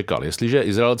člověk čekal, jestliže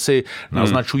Izraelci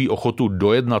naznačují ochotu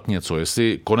dojednat něco,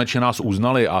 jestli konečně nás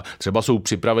uznali a třeba jsou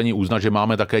připraveni uznat, že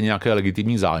máme také nějaké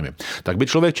legitimní zájmy, tak by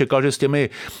člověk čekal, že s těmi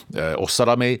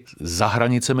osadami za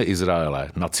hranicemi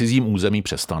Izraele na cizím území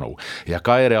přestanou.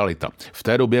 Jaká je realita? V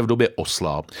té době, v době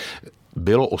Osla,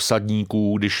 bylo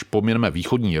osadníků, když poměreme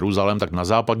východní Jeruzalém, tak na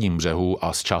západním břehu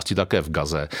a z části také v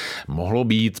Gaze mohlo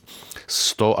být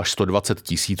 100 až 120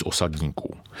 tisíc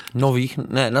osadníků. Nových?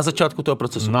 Ne, na začátku toho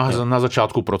procesu. Na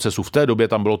začátku procesu. V té době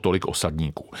tam bylo tolik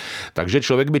osadníků. Takže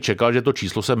člověk by čekal, že to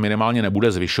číslo se minimálně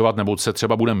nebude zvyšovat, nebo se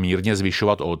třeba bude mírně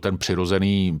zvyšovat o ten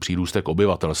přirozený přírůstek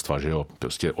obyvatelstva, že jo.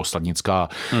 Prostě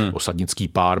osadnický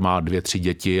pár má 2-3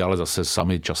 děti, ale zase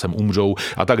sami časem umřou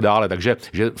a tak dále. Takže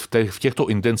že v těchto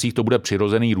intencích to bude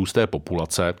přirozený růst té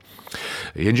populace.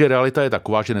 Jenže realita je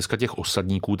taková, že dneska těch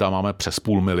osadníků tam máme přes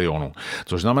 500 000.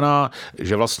 Což znamená,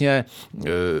 že vlastně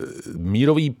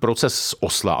mírový proces z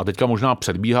Osla, a teďka možná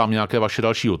předbíhám nějaké vaše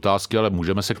další otázky, ale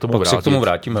můžeme se k tomu vrátit. Se k tomu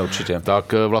vrátíme určitě.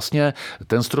 Tak vlastně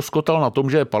ten ztroskotal na tom,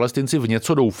 že Palestinci v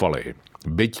něco doufali.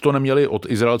 Byť to neměli od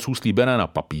Izraelců slíbené na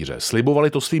papíře. Slibovali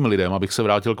to svým lidem, abych se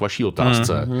vrátil k vaší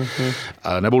otázce.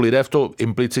 Nebo lidé v to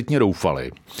implicitně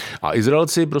doufali. A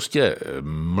Izraelci prostě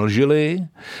mlžili,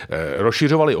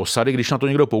 rozšiřovali osady, když na to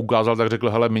někdo poukázal, tak řekl,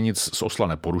 hele, my nic z Osla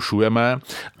neporušujeme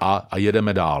a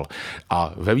jedeme dál.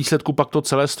 A ve výsledku pak to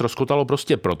celé ztroskotalo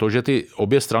prostě proto, že ty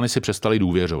obě strany si přestali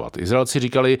důvěřovat. Izraelci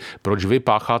říkali, proč vy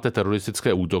pácháte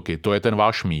teroristické útoky, to je ten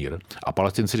váš mír. A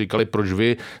Palestinci říkali, proč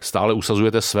vy stále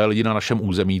usazujete své lidi na našem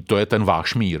území, to je ten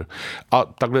váš mír. A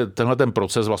takhle tenhle ten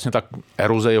proces, vlastně tak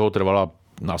eroze jeho trvala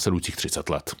následujících 30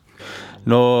 let.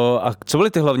 No a co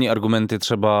byly ty hlavní argumenty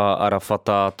třeba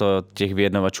Arafata, těch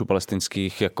vyjednavačů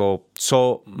palestinských, jako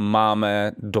co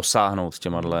máme dosáhnout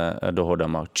těmahle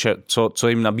dohodama? Co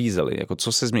jim nabízeli? Jako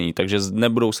co se změní? Takže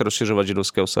nebudou se rozšiřovat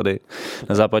židovské osady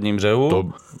na západním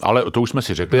břehu? Ale to už jsme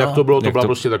si řekli, jak to bylo. To byla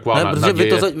prostě taková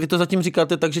naděje. Vy to zatím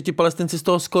říkáte tak, že ti Palestinci z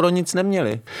toho skoro nic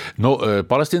neměli. No,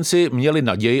 Palestinci měli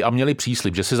naději a měli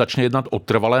příslib, že se začne jednat o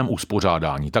trvalém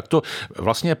uspořádání. Tak to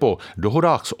vlastně po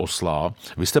dohodách z Osla,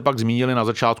 vy jste pak zmínili na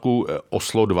začátku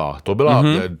Oslo 2.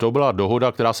 To byla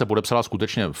dohoda, která se podepsala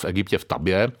skutečně v Egyptě v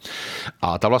Tabě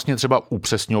a ta vlastně třeba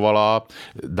upřesňovala,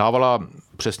 dávala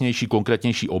přesnější,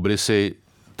 konkrétnější obrysy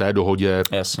té dohodě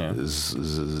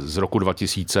z roku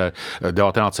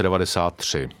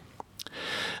 1993.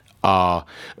 A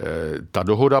ta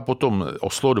dohoda potom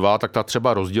Oslo 2, tak ta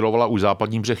třeba rozdělovala už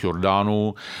západní břeh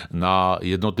Jordánu na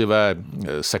jednotlivé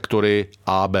sektory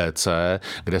A, B, C,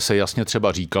 kde se jasně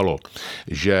třeba říkalo,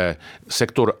 že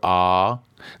sektor A,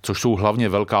 což jsou hlavně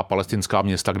velká palestinská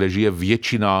města, kde žije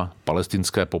většina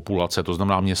palestinské populace, to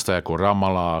znamená města jako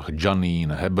Ramallah,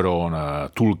 Džanín, Hebron,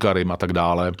 Tulkarim a tak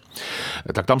dále,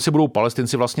 tak tam si budou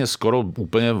Palestinci vlastně skoro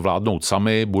úplně vládnout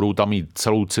sami, budou tam mít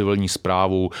celou civilní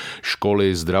správu,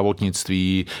 školy,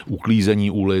 zdravotnictví,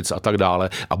 uklízení ulic a tak dále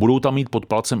a budou tam mít pod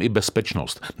palcem i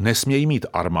bezpečnost. Nesmějí mít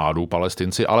armádu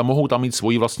Palestinci, ale mohou tam mít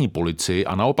svoji vlastní policii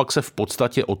a naopak se v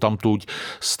podstatě odtamtud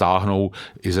stáhnou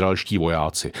izraelští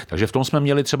vojáci. Takže v tom jsme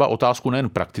měli třeba otázku nejen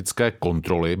praktické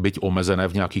kontroly, byť omezené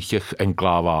v nějakých těch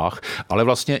enklávách, ale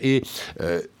vlastně i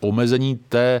omezení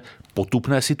té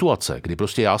potupné situace, kdy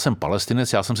prostě já jsem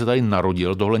Palestinec, já jsem se tady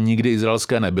narodil, tohle nikdy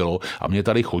izraelské nebylo a mě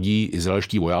tady chodí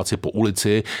izraelští vojáci po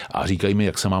ulici a říkají mi,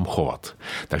 jak se mám chovat.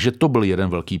 Takže to byl jeden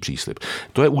velký příslib.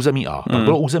 To je území A. Pak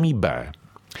bylo území B,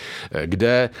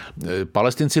 kde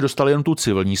Palestinci dostali jen tu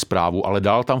civilní správu, ale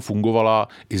dál tam fungovala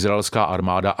izraelská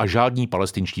armáda a žádní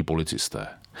palestinští policisté.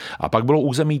 A pak bylo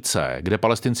území C, kde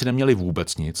Palestinci neměli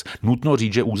vůbec nic. Nutno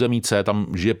říct, že území C tam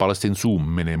žije Palestinců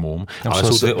minimum,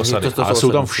 ale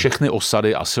jsou tam všechny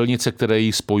osady a silnice, které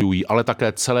ji spojují, ale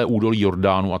také celé údolí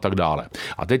Jordánu a tak dále.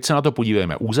 A teď se na to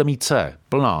podívejme. Území C,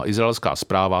 plná izraelská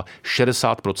správa,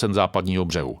 60% západního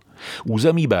břehu.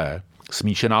 Území B,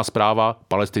 smíšená správa,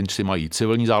 Palestinci mají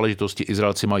civilní záležitosti,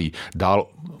 Izraelci mají dál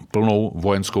plnou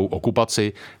vojenskou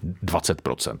okupaci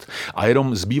 20%. A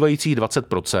jenom zbývajících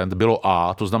 20% bylo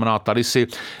A, to znamená, tady si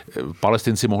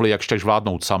Palestinci mohli jakž tak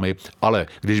vládnout sami, ale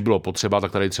když bylo potřeba,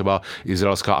 tak tady třeba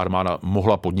izraelská armáda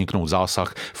mohla podniknout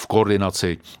zásah v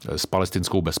koordinaci s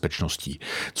palestinskou bezpečností.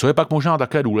 Co je pak možná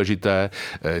také důležité,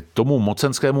 tomu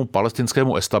mocenskému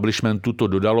palestinskému establishmentu to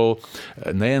dodalo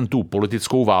nejen tu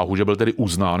politickou váhu, že byl tedy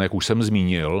uznán, jak už jsem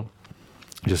zmínil,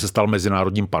 že se stal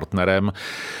mezinárodním partnerem,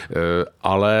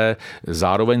 ale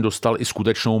zároveň dostal i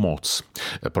skutečnou moc.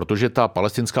 Protože ta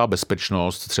palestinská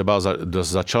bezpečnost třeba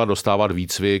začala dostávat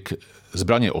výcvik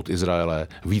zbraně od Izraele,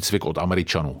 výcvik od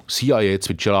Američanů. CIA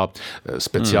cvičila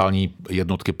speciální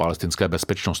jednotky palestinské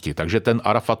bezpečnosti, takže ten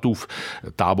Arafatův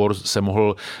tábor se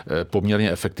mohl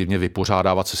poměrně efektivně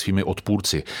vypořádávat se svými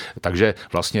odpůrci. Takže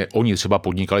vlastně oni třeba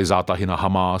podnikali zátahy na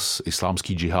Hamás,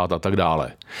 islámský džihad a tak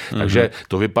dále. Takže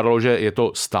to vypadalo, že je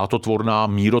to státotvorná,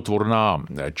 mírotvorná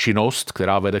činnost,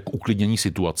 která vede k uklidnění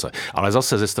situace. Ale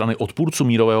zase ze strany odpůrců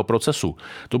mírového procesu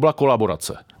to byla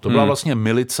kolaborace. To byla vlastně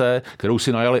milice, kterou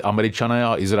si najali Američané Američané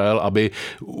a Izrael, aby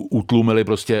utlumili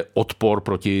prostě odpor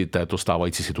proti této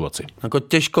stávající situaci. Jako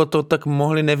těžko to tak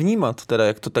mohli nevnímat, teda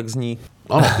jak to tak zní.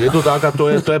 Ano, je to tak a to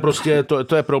je prostě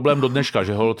to je problém do dneška,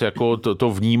 že holt jako to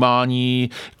vnímání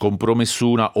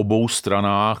kompromisu na obou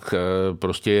stranách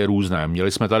prostě je různé.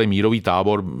 Měli jsme tady mírový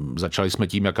tábor, začali jsme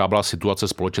tím, jaká byla situace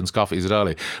společenská v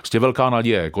Izraeli. Prostě velká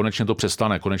naděje, konečně to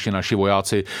přestane, konečně naši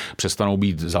vojáci přestanou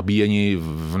být zabíjeni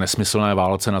v nesmyslné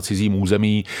válce na cizím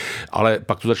území, ale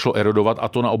pak to začalo erodovat a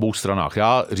to na obou stranách.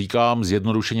 Já říkám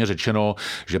zjednodušeně řečeno,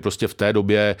 že prostě v té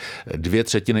době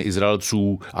 2/3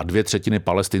 Izraelců a 2/3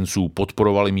 Palestinců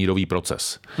podporovali mírový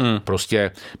proces.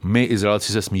 Prostě my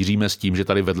Izraelci se smíříme s tím, že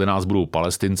tady vedle nás budou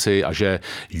Palestinci a že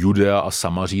Judea a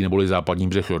Samaří neboli západní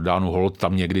břeh Jordánu, holt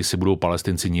tam někdy si budou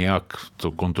Palestinci nějak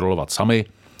to kontrolovat sami.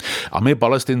 A my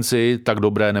Palestinci, tak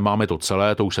dobré, nemáme to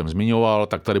celé, to už jsem zmiňoval,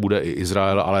 tak tady bude i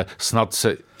Izrael, ale snad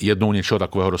se jednou něčeho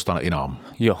takového dostane i nám.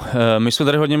 Jo, my jsme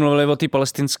tady hodně mluvili o té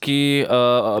palestinské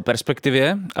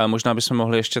perspektivě a možná bychom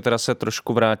mohli ještě teda se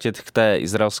trošku vrátit k té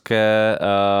izraelské,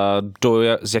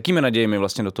 s jakými nadějemi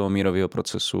vlastně do toho mírového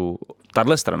procesu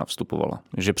tahle strana vstupovala,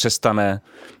 že přestane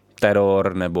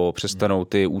teror, nebo přestanou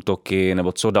ty útoky,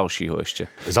 nebo co dalšího ještě?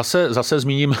 Zase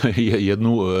zmíním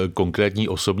jednu konkrétní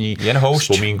osobní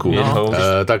vzpomínku.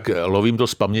 Tak lovím to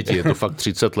z paměti, je to fakt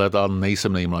 30 let a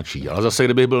nejsem nejmladší. Ale zase,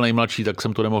 kdybych byl nejmladší, tak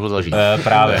jsem to nemohl zažít.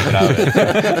 Právě.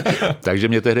 Takže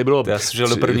mě tehdy bylo... Já jsem žil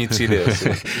do první třídy.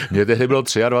 Mě tehdy bylo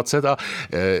 23 a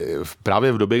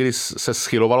právě v době, kdy se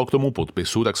schylovalo k tomu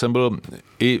podpisu, tak jsem byl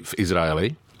i v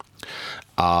Izraeli.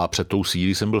 A před tou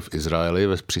Sýrií jsem byl v Izraeli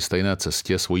při stejné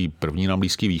cestě, svojí první na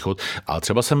Blízký východ. A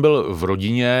třeba jsem byl v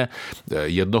rodině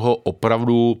jednoho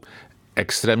opravdu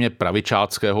extrémně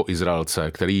pravičáckého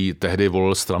Izraelce, který tehdy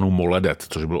volil stranu Moledet,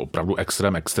 což byl opravdu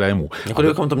extrémů. Jako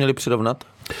bychom to měli přirovnat?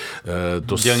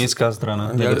 Dělnická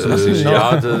strana.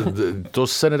 To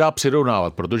se nedá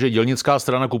přirovnávat, protože dělnická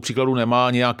strana ku příkladu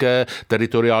nemá nějaké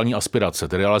teritoriální aspirace,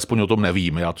 tedy alespoň o tom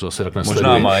nevím, já to zase tak nesleduji.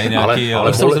 Možná mají nějaký,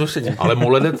 ale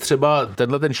Moledet třeba,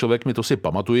 ten člověk, mi to si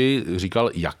pamatuji, říkal,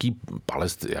 jaký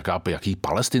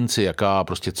Palestinci, jaká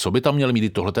prostě, co by tam měli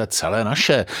mít, tohle je celé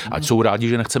naše, ať jsou rádi,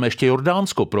 že nechceme ještě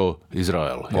Jordánsko pro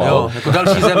Izrael. Jo, jako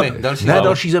další zemi.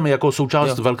 Další zemi, jako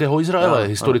součást velkého Izraele,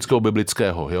 historického,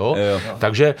 biblického, jo.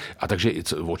 Takže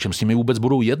o čem s nimi vůbec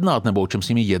budou jednat, nebo o čem s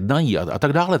nimi jednají a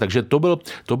tak dále. Takže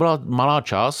to byla malá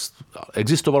část,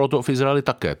 existovalo to v Izraeli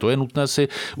také, to je nutné si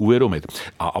uvědomit.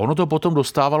 A ono to potom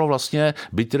dostávalo vlastně,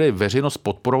 byť tedy veřejnost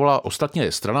podporovala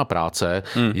ostatně strana práce,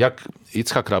 jak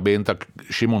Jitzchak Rabin, tak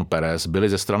Šimon Peres byli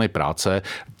ze strany práce,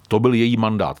 to byl její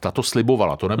mandát, ta to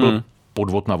slibovala, to nebyl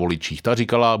podvod na voličích. Ta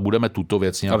říkala, budeme tuto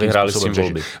věc nějakým způsobem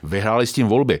řešit. Vyhráli s tím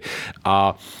volby.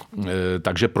 A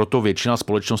takže proto většina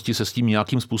společnosti se s tím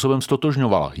nějakým způsobem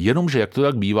stotožňovala. Jenomže, jak to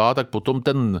tak bývá, tak potom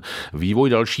ten vývoj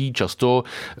další často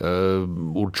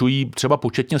určují třeba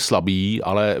početně slabí,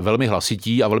 ale velmi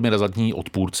hlasití a velmi razantní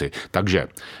odpůrci. Takže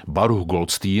Baruch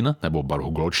Goldstein, nebo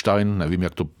Baruch Goldstein, nevím,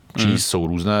 jak to číst, jsou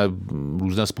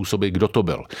různé způsoby, kdo to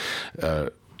byl.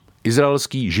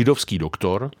 Izraelský židovský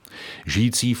doktor,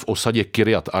 žijící v osadě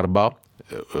Kirjat Arba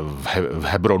v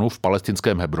Hebronu, v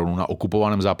palestinském Hebronu, na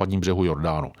okupovaném západním břehu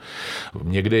Jordánu.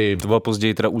 Někdy... To bylo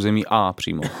později teda území A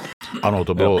přímo. Ano,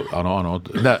 to bylo,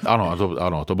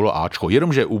 to bylo Ačko.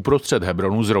 Jenomže uprostřed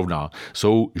Hebronu zrovna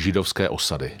jsou židovské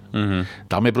osady.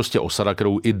 Tam je prostě osada,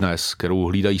 kterou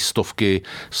hlídají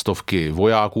stovky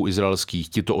vojáků izraelských,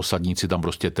 tito osadníci tam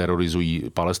prostě terorizují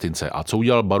Palestince. A co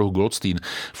udělal Baruch Goldstein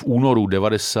v únoru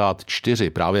 94,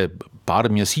 právě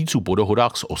pár měsíců po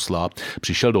dohodách z Osla,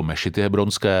 přišel do mešity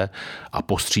hebronské a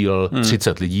postřílel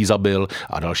 30 lidí, zabil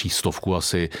a další 100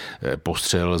 asi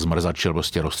postřelil, zmrzačil,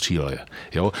 prostě rozstřílel je.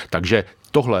 Jo? Takže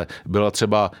tohle byla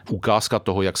třeba ukázka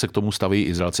toho, jak se k tomu staví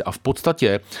Izraelci. A v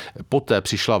podstatě poté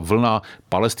přišla vlna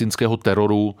palestinského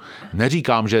teroru.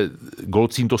 Neříkám, že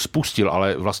Goldstein to spustil,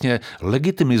 ale vlastně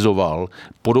legitimizoval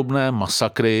podobné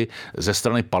masakry ze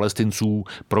strany Palestinců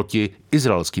proti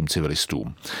izraelským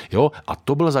civilistům. Jo? A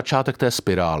to byl začátek té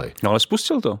spirály. No ale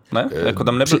spustil to, ne? Jako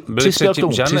tam nebyly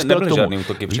žádný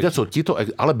útoky. Víte co,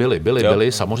 ale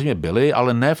byly, samozřejmě byly,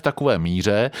 ale ne v takové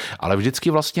míře, ale vždycky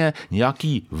vlastně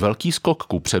nějaký velký skok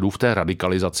kupředu v té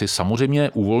radikalizaci samozřejmě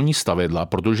uvolní stavidla,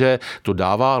 protože to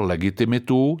dává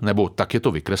legitimitu, nebo tak je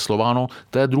to vykreslováno,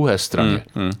 té druhé straně.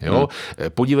 Jo?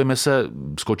 Podívejme se,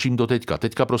 skočím to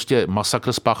teďka prostě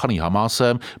masakr spáchaný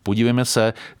Hamásem, podívejme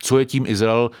se, co je tím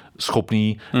Izrael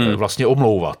schopný vlastně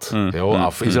omlouvat. Jo? A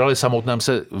v Izraeli samotném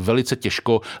se velice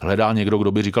těžko hledá někdo,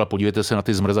 kdo by říkal, podívejte se na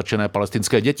ty zmrzačené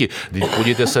palestinské děti,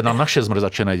 podívejte se na naše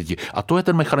zmrzačené děti. A to je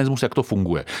ten mechanismus, jak to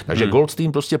funguje. Takže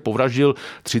Goldstein prostě povraždil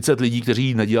 30 lidí,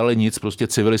 kteří nedělali nic, prostě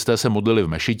civilisté se modlili v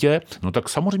mešitě. No tak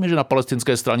samozřejmě, že na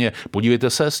palestinské straně, podívejte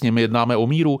se, s nimi jednáme o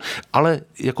míru, ale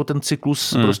jako ten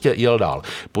cyklus prostě jel dál.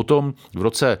 Potom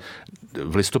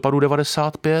v listopadu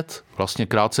 95, vlastně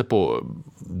krátce po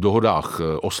dohodách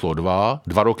Oslo 2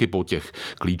 roky po těch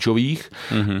klíčových,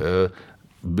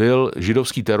 byl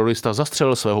židovský terorista,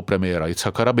 zastřelil svého premiéra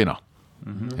Jitzhaka Rabina.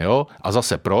 Jo? A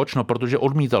zase proč? No, protože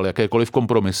odmítal jakékoliv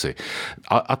kompromisy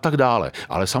a tak dále.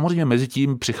 Ale samozřejmě mezi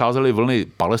tím přicházely vlny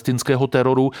palestinského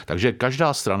teroru, takže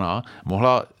každá strana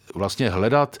mohla vlastně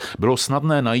hledat, bylo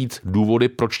snadné najít důvody,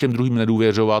 proč těm druhým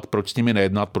nedůvěřovat, proč s nimi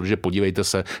nejednat, protože podívejte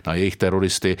se na jejich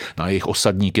teroristy, na jejich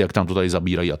osadníky, jak tam to tady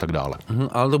zabírají a tak dále.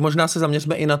 Ale to možná se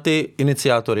zaměřme i na ty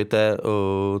iniciátory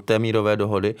té mírové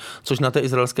dohody, což na té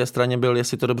izraelské straně byl,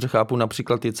 jestli to dobře chápu,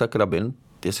 například Jitzhak Rabin,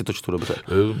 jestli to čtu dobře.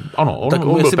 Ano, on tak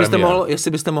byl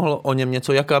jestli byste mohl o něm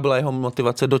něco, jaká byla jeho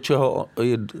motivace, do čeho,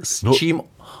 čím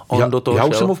on do toho šel? Já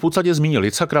už jsem ho v podstatě zmínil.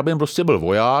 Jitzhak Rabin prostě byl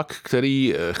voják,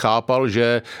 který chápal,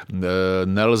 že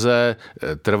nelze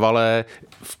trvalé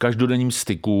v každodenním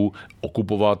styku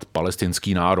okupovat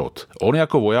palestinský národ. On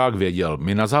jako voják věděl,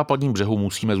 my na západním břehu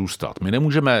musíme zůstat. My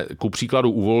nemůžeme ku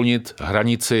příkladu uvolnit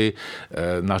hranici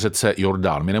na řece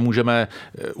Jordán. My nemůžeme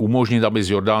umožnit, aby z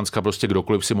Jordánska prostě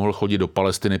kdokoliv si mohl chodit do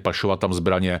Palestiny, pašovat tam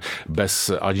zbraně,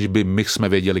 aniž by my jsme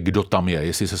věděli, kdo tam je.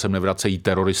 Jestli se sem nevracejí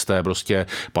teroristé, prostě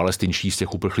palestinští z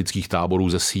těch uprchlických táborů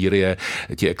ze Sýrie,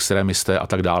 ti extrémisté a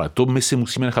tak dále. To my si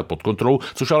musíme nechat pod kontrolou,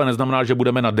 což ale neznamená, že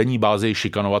budeme na denní bázi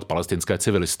šikanovat palestinské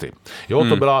civilisty. Jo,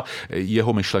 to byla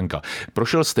jeho myšlenka.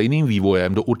 Prošel stejným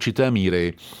vývojem do určité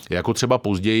míry, jako třeba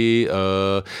později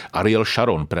Ariel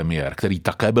Sharon, premiér, který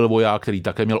také byl voják, který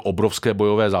také měl obrovské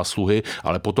bojové zásluhy,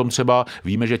 ale potom třeba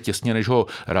víme, že těsně než ho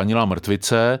ranila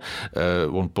mrtvice,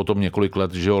 on potom několik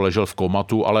let, že ho ležel v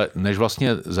komatu, ale než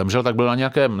vlastně zemřel, tak byl na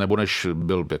nějakém, nebo než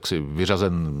byl jaksi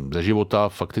vyřazen ze života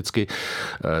fakticky,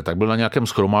 tak byl na nějakém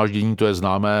shromáždění, to je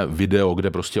známé video,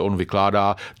 kde prostě on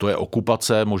vykládá, to je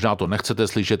okupace, možná to nechcete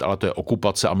slyšet, ale to je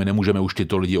okupace a my nemůžeme už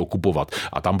tyto lidi okupovat.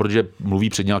 A tam, protože mluví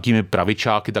před nějakými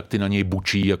pravičáky, tak ty na něj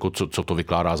bučí, jako co to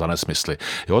vykládá za nesmysly.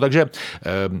 Jo, takže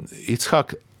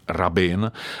Jitzhak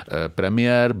Rabin,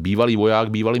 premiér, bývalý voják,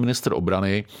 bývalý ministr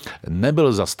obrany,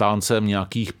 nebyl zastáncem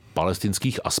nějakých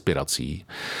palestinských aspirací.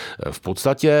 V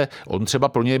podstatě on třeba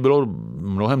pro něj bylo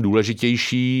mnohem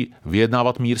důležitější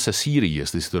vyjednávat mír se Sýrií,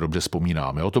 jestli si to dobře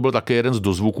vzpomínám. Jo? To byl také jeden z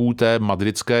dozvuků té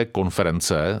madridské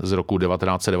konference z roku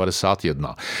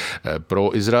 1991.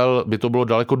 Pro Izrael by to bylo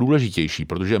daleko důležitější,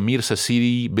 protože mír se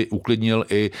Sýrií by uklidnil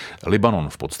i Libanon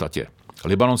v podstatě.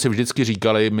 Libanonci vždycky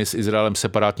říkali, my s Izraelem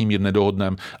separátní mír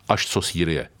nedohodneme, až co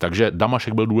Sýrie. Takže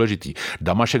Damašek byl důležitý.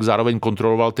 Damašek zároveň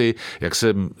kontroloval ty, jak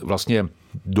se vlastně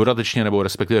dodatečně, nebo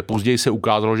respektive později se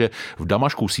ukázalo, že v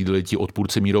Damašku sídlili ti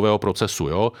odpůrci mírového procesu.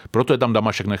 Jo? Proto je tam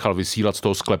Damašek nechal vysílat z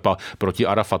toho sklepa proti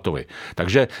Arafatovi.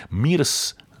 Takže mír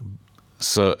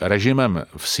s režimem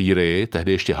v Sýrii,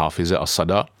 tehdy ještě Hafize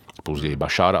Asada, později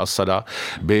Bašára Asada,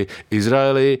 by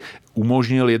Izraeli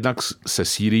umožnil jednak se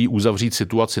Sýrií uzavřít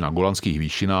situaci na Golanských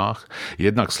výšinách,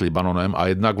 jednak s Libanonem a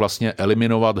jednak vlastně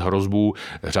eliminovat hrozbu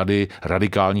řady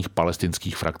radikálních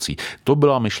palestinských frakcí. To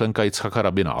byla myšlenka Jitzhaka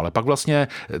Rabina, ale pak vlastně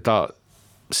ta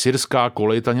syrská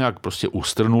kolej ta nějak prostě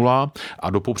ustrnula a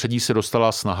do popředí se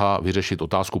dostala snaha vyřešit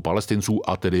otázku Palestinců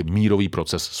a tedy mírový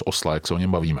proces z Osla, jak se o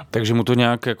něm bavíme. Takže mu to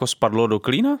nějak jako spadlo do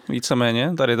klína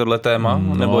víceméně, tady tohle téma?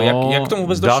 Nebo jak tomu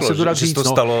vůbec došlo, že to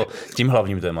stalo tím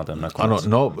hlavním tématem nakonec?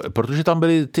 Ano, protože tam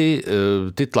byly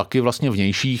ty tlaky vlastně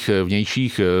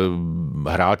vnějších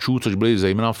hráčů, což byly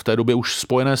zejména v té době už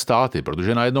Spojené státy,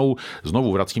 protože najednou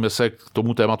znovu vracíme se k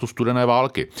tomu tématu studené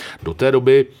války.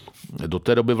 Do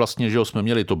té doby vlastně, že jsme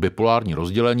měli to bipolární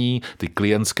rozdělení, ty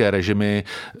klientské režimy,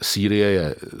 Sýrie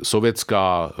je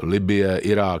sovětská, Libye,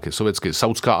 Irák je sovětské,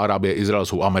 Saudská Arábie, Izrael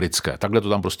jsou americké. Takhle to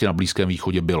tam prostě na Blízkém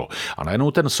východě bylo. A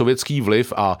najednou ten sovětský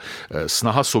vliv a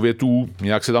snaha Sovětů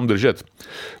nějak se tam držet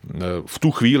v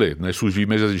tu chvíli, než už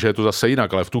víme, že je to zase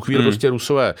jinak, ale v tu chvíli prostě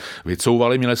Rusové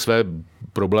vycouvali, měli své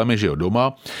problémy, že jo,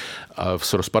 doma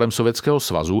s rozpadem Sovětského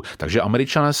svazu, takže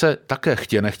Američané se také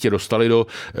nechtě dostali do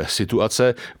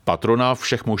situace patrona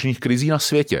všech možných krizí na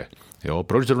světě. Jo,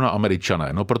 proč zrovna Američané?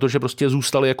 No, protože prostě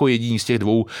zůstali jako jediní z těch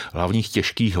dvou hlavních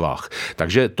těžkých vah.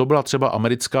 Takže to byla třeba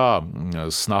americká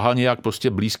snaha nějak prostě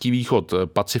Blízký východ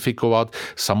pacifikovat,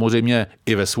 samozřejmě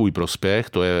i ve svůj prospěch,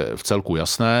 to je v celku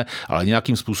jasné, ale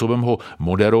nějakým způsobem ho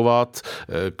moderovat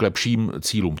k lepším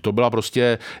cílům. To byla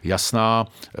prostě jasná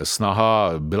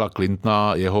snaha Billa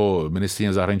Clintona, jeho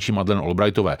ministryně zahraničí Madeleine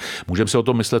Albrightové. Můžeme si o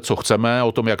tom myslet, co chceme,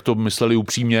 o tom, jak to mysleli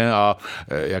upřímně a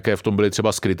jaké v tom byly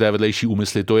třeba skryté vedlejší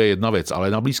úmysly, to je jedna věc,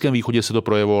 ale na Blízkém východě se to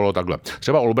projevovalo takhle.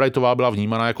 Třeba Albrightová byla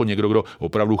vnímána jako někdo, kdo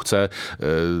opravdu chce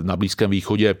na Blízkém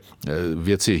východě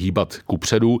věci hýbat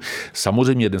kupředu.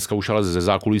 Samozřejmě dneska už ale ze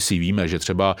zákulisí víme, že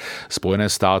třeba Spojené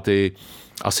státy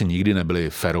asi nikdy nebyli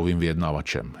férovým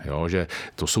vyjednávačem. Jo? Že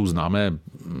to jsou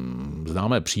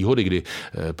známé příhody, kdy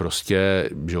prostě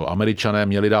že Američané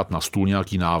měli dát na stůl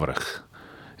nějaký návrh.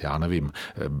 Já nevím,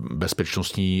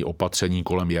 bezpečnostní opatření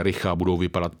kolem Jericha budou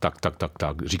vypadat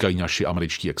tak, říkají naši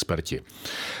američtí experti.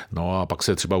 No a pak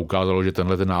se třeba ukázalo, že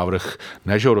tenhle ten návrh,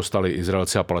 ne že ho dostali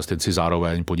Izraelci a Palestinci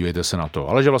zároveň, podívejte se na to,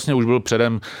 ale že vlastně už byl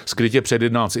předem skrytě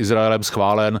předjednán s Izraelem,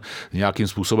 schválen, nějakým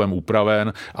způsobem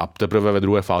upraven a teprve ve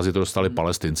druhé fázi to dostali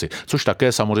Palestinci. Což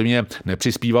také samozřejmě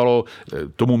nepřispívalo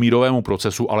tomu mírovému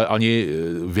procesu, ale ani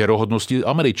věrohodnosti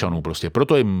Američanů prostě.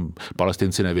 Proto jim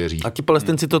Palestinci nevěří. A ti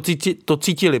Palestinci to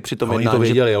cítili. Oni to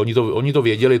věděli, oni to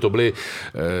věděli,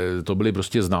 to byly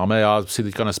prostě známé. Já si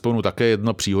teďka nespomenu, také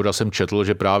jedna příhoda jsem četl,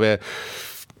 že právě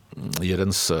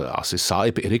jeden z asi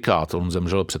Saib Irikát, on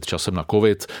zemřel před časem na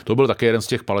covid, to byl také jeden z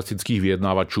těch palestinských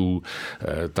vyjednávačů,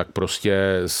 tak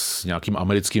prostě s nějakým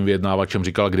americkým vyjednávačem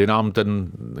říkal, kdy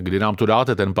nám to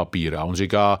dáte, ten papír. A on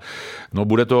říká, no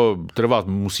bude to trvat,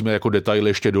 musíme jako detaily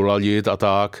ještě doladit a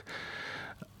tak.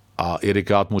 A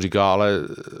Irikát mu říká,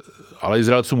 ale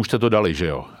Izraelcům už jste to dali, že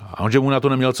jo? A on, že mu na to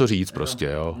neměl co říct prostě,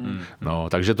 jo? No,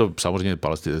 takže to samozřejmě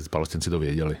Palestinci to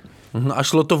věděli. A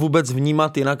šlo to vůbec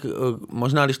vnímat jinak,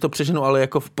 možná když to přeženu, ale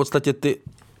jako v podstatě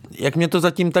jak mě to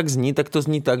zatím tak zní, tak to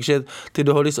zní tak, že ty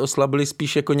dohody z Osla byly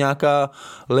spíš jako nějaká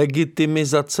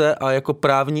legitimizace a jako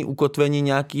právní ukotvení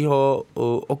nějakého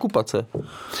okupace.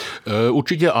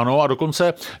 Určitě ano a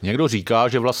dokonce někdo říká,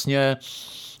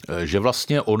 že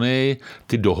vlastně oni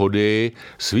ty dohody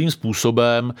svým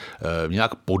způsobem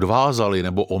nějak podvázali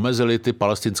nebo omezili ty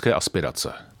palestinské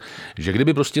aspirace. Že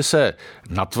kdyby prostě se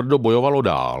natvrdo bojovalo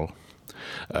dál,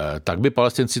 tak by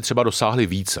Palestinci třeba dosáhli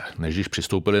více, než když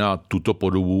přistoupili na tuto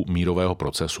podobu mírového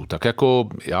procesu. Tak jako,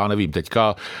 já nevím,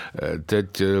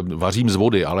 teď vařím z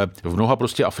vody, ale v mnoha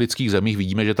prostě afrických zemích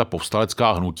vidíme, že ta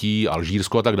povstalecká hnutí,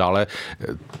 Alžírsko a tak dále,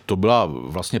 to byla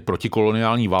vlastně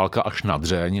protikoloniální válka až na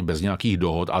dřeň, bez nějakých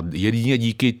dohod a jedině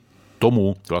díky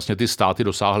tomu vlastně ty státy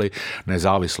dosáhly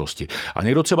nezávislosti. A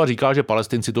někdo třeba říká, že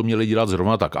Palestinci to měli dělat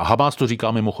zrovna tak. A Hamas to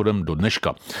říká mimochodem do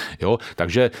dneška. Jo?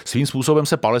 Takže svým způsobem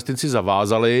se Palestinci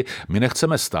zavázali, my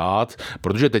nechceme stát,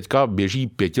 protože teďka běží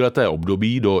 5leté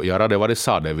období do jara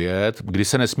 99, kdy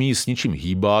se nesmí s ničím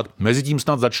hýbat. Mezitím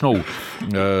snad začnou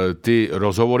ty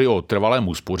rozhovory o trvalém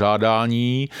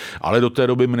uspořádání, ale do té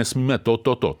doby my nesmíme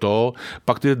to.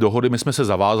 Pak ty dohody, my jsme se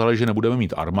zavázali, že nebudeme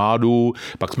mít armádu,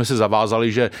 pak jsme se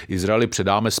zavázali, že Izraeli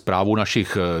předáme správu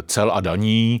našich cel a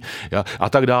daní a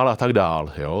tak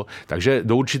dál. Jo? Takže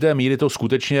do určité míry to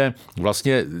skutečně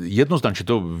vlastně jednoznačně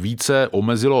to více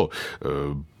omezilo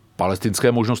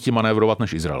palestinské možnosti manévrovat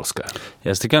než izraelské.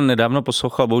 Já jsem teďka nedávno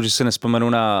poslouchal, bohužel si nespomenu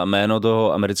na jméno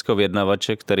toho amerického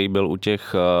vyjednavače, který byl u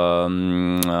těch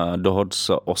dohod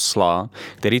z Osla,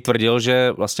 který tvrdil,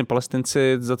 že vlastně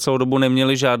Palestinci za celou dobu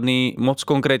neměli žádný moc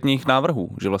konkrétních návrhů,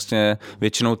 že vlastně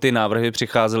většinou ty návrhy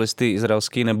přicházely z ty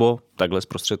izraelské nebo takhle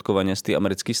zprostředkovaně z té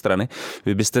americké strany.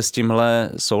 Vy byste s tímhle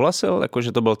souhlasil? Jako,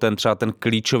 že to byl třeba ten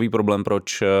klíčový problém,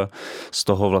 proč z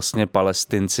toho vlastně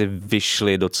Palestinci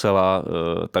vyšli docela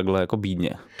takhle jako bídně?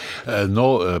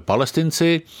 No,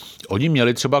 Palestinci, oni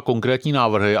měli třeba konkrétní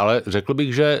návrhy, ale řekl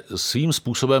bych, že svým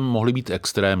způsobem mohli být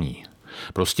extrémní.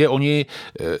 Prostě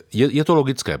je to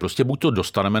logické, prostě buď to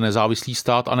dostaneme nezávislý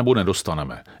stát, anebo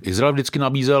nedostaneme. Izrael vždycky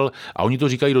nabízel, a oni to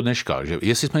říkají do dneška, že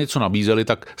jestli jsme něco nabízeli,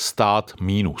 tak stát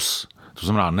mínus. To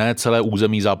znamená ne celé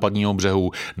území západního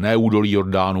břehu, ne údolí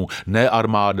Jordánu, ne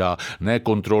armáda, ne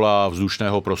kontrola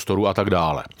vzdušného prostoru a tak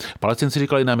dále. Palestinci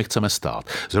říkali, ne, my chceme stát.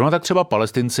 Zrovna tak třeba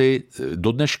Palestinci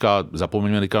do dneška,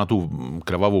 zapomeňme na tu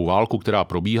krvavou válku, která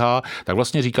probíhá, tak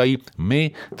vlastně říkají,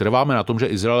 my trváme na tom, že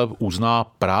Izrael uzná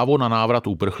právo na návrat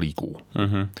uprchlíků.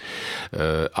 Mm-hmm.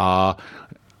 A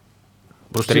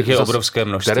prostě kterých je obrovské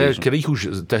množství. Kterých už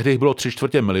tehdy bylo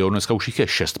 3/4 milionu, dneska už jich je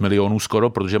 6 milionů skoro,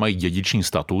 protože mají dědičný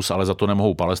status, ale za to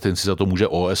nemohou Palestinci, za to může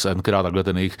OSN, která takhle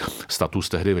ten jejich status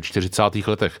tehdy ve 40.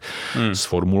 letech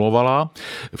sformulovala.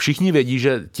 Všichni vědí,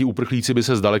 že ti uprchlíci by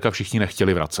se zdaleka všichni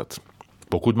nechtěli vracet.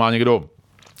 Pokud má někdo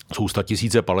jsou 100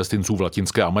 000 Palestinců v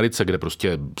Latinské Americe, kde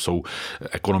prostě jsou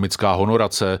ekonomická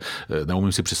honorace.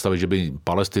 Neumím si představit, že by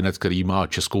Palestinec, který má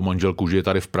českou manželku, žije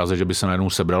tady v Praze, že by se najednou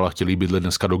sebral a chtěli bydlet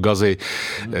dneska do Gazy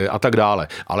a tak dále.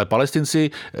 Ale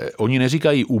Palestinci, oni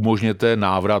neříkají umožněte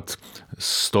návrat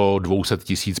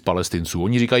 100-200 000 Palestinců.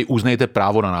 Oni říkají uznejte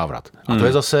právo na návrat. A to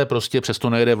je zase prostě přesto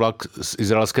nejede vlak z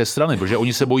izraelské strany, protože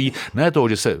oni se bojí ne toho,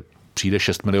 že se přijde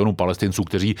 6 milionů Palestinců,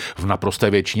 kteří v naprosté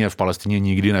většině v Palestině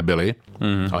nikdy nebyli,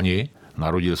 ani.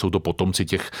 Narodili, jsou to potomci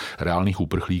těch reálných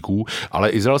uprchlíků, ale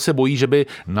Izrael se bojí, že by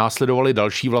následovali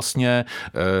další vlastně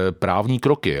právní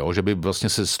kroky, jo? Že by vlastně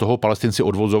se z toho Palestinci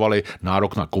odvozovali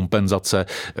nárok na kompenzace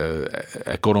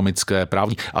ekonomické,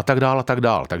 právní a tak dále, a tak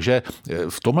dále. Takže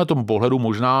v tomhletom pohledu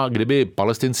možná, kdyby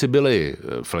Palestinci byli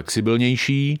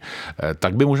flexibilnější,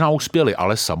 tak by možná uspěli,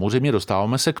 ale samozřejmě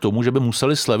dostáváme se k tomu, že by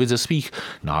museli slevit ze svých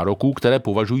nároků, které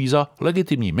považují za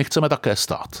legitimní. My chceme také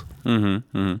stát.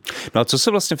 No a co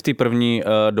se vlastně v té první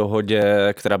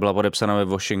dohodě, která byla podepsána ve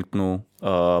Washingtonu,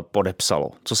 podepsalo?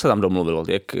 Co se tam domluvilo?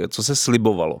 Co se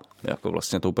slibovalo jako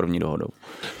vlastně tou první dohodou?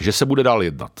 Že se bude dál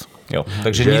jednat. Jo,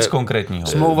 takže nic konkrétního.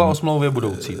 Smlouva o smlouvě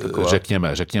budoucí.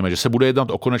 Řekněme, že se bude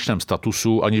jednat o konečném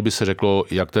statusu, aniž by se řeklo,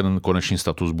 jak ten konečný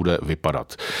status bude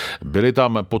vypadat. Byly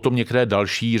tam potom některé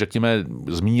další, řekněme,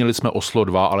 zmínili jsme Oslo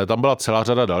 2, ale tam byla celá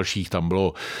řada dalších. Tam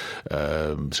bylo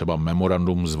třeba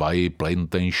memorandum z Vaji,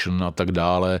 Plantation a tak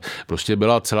dále. Prostě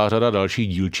byla celá řada dalších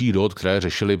dílčích dohod, které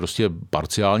řešily prostě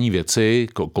parciální věci,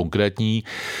 konkrétní.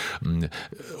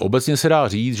 Obecně se dá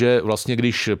říct, že vlastně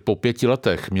když po 5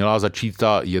 letech měla začít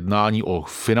ta jednání o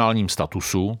finálním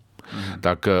statusu,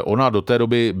 tak ona do té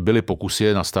doby byly pokusy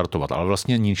je nastartovat, ale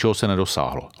vlastně ničeho se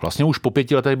nedosáhlo. Vlastně už po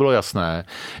 5 letech bylo jasné,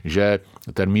 že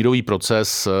ten mírový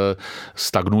proces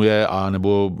stagnuje a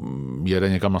nebo jede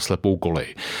někam na slepou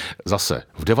kolej. Zase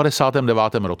v 99.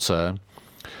 roce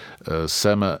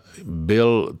jsem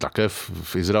byl také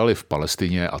v Izraeli v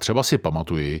Palestině a třeba si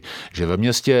pamatuji, že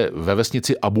ve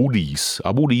vesnici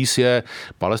Abu Dis je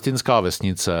palestinská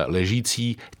vesnice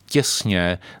ležící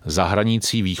těsně za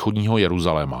hranicí východního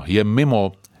Jeruzaléma. Je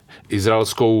mimo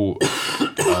izraelskou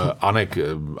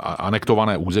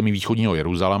anektované území východního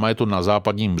Jeruzaléma, je to na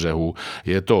západním břehu,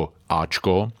 je to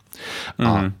Ačko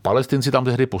a Palestinci tam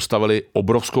tehdy postavili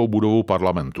obrovskou budovu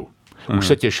parlamentu. Už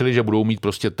se těšili, že budou mít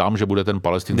prostě tam, že bude ten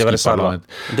palestinský parlament.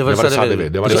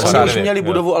 99. Už měli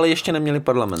budovu, ale ještě neměli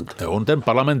parlament. On ten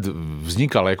parlament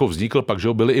vznikl, pak,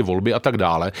 že byly i volby a tak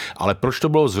dále, ale proč to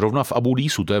bylo zrovna v Abu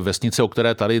Disu? To je vesnice, o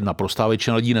které tady naprostá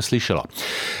většina lidí neslyšela.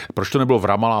 Proč to nebylo v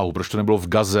Ramalláhu, proč to nebylo v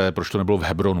Gaze, proč to nebylo v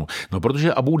Hebronu? No,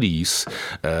 protože Abu Dis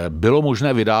bylo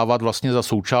možné vydávat vlastně za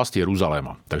součást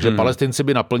Jeruzaléma. Takže Palestinci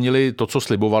by naplnili to, co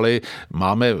slibovali.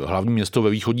 Máme hlavní město ve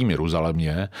východním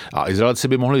Jeruzalémě a Izraelci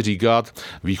by mohli říkat,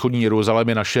 východní Jeruzalém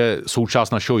je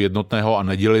součást našeho jednotného a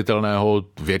nedělitelného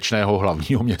věčného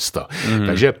hlavního města.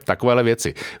 Takže takovéhle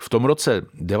věci. V tom roce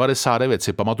 99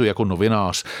 si pamatuju jako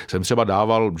novinář, jsem třeba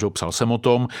psal jsem o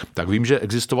tom, tak vím, že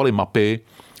existovaly mapy,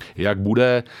 jak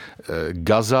bude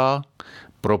Gaza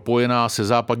propojená se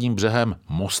západním břehem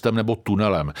mostem nebo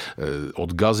tunelem.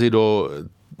 Od Gazy do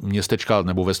městečka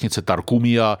nebo vesnice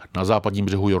Tarkumia na západním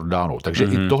břehu Jordánu. Takže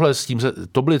i tohle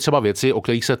to byly třeba věci, o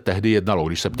kterých se tehdy jednalo,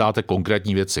 když se ptáte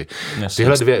konkrétní věci.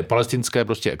 Tyhle dvě palestinské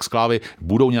prostě exklávy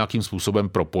budou nějakým způsobem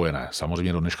propojené.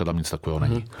 Samozřejmě do dneška tam nic takového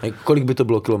není. A kolik by to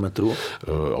bylo kilometrů?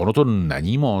 Ono to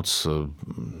není moc.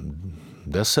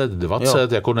 10,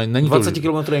 20, jako není 20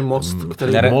 kilometrový most,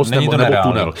 který most nebo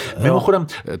tunel. Mimochodem,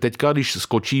 teďka, když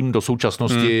skočím do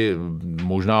současnosti,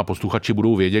 možná posluchači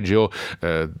budou vědět, že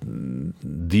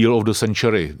deal of the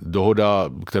century, dohoda,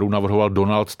 kterou navrhoval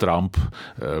Donald Trump,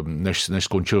 než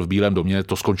skončil v Bílém domě,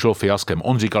 to skončilo fiaskem.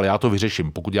 On říkal, já to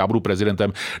vyřeším, pokud já budu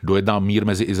prezidentem, dojednám mír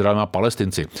mezi Izraelem a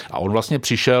Palestinci. A on vlastně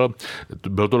přišel,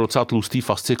 byl to docela tlustý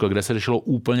fascikl, kde se řešilo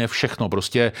úplně všechno,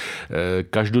 prostě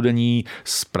každodenní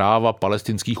zpráva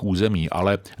palestinských území,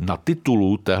 ale na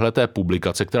titulu téhleté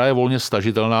publikace, která je volně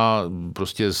stažitelná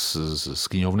prostě z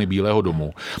knihovny Bílého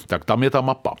domu, tak tam je ta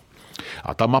mapa.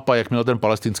 A ta mapa, jak měl ten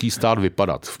palestinský stát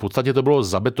vypadat. V podstatě to bylo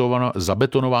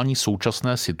zabetonování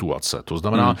současné situace. To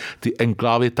znamená, ty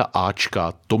enklávy, ta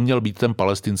Ačka, to měl být ten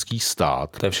palestinský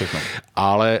stát. To je všechno.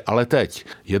 Ale teď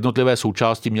jednotlivé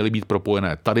součásti měly být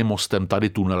propojené tady mostem, tady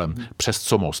tunelem, přes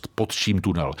co most, pod čím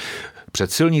tunel.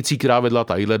 Před silnicí, která vedla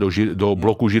tadyhle do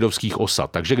bloku židovských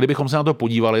osad. Takže kdybychom se na to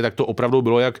podívali, tak to opravdu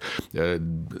bylo jak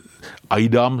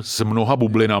ajdam s mnoha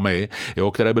bublinami,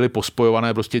 které byly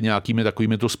pospojované prostě nějakými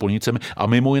takovými to spojnicemi. A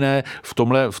mimo jiné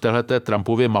v téhleté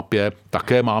Trumpově mapě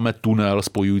také máme tunel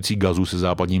spojující Gazu se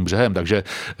západním břehem. Takže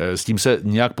s tím se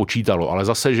nějak počítalo. Ale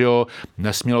zase, že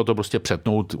nesmělo to prostě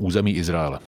přetnout území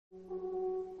Izraele.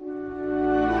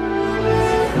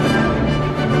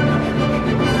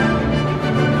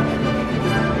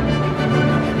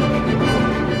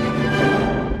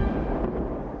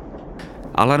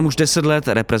 Alarm už 10 let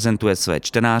reprezentuje své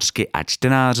čtenářky a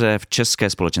čtenáře v české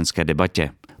společenské debatě.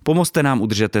 Pomozte nám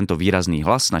udržet tento výrazný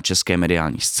hlas na české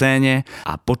mediální scéně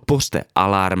a podpořte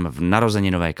Alarm v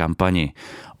narozeninové kampani.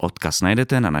 Odkaz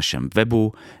najdete na našem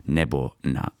webu nebo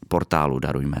na portálu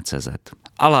Darujme.cz.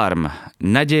 Alarm.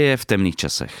 Naděje v temných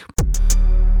časech.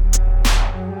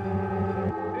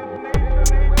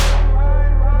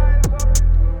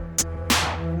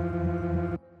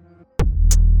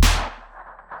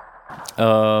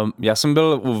 Já jsem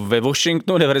byl ve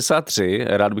Washingtonu 93,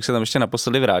 rád bych se tam ještě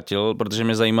naposledy vrátil, protože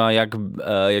mě zajímá,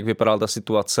 jak vypadala ta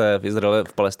situace v Izraeli,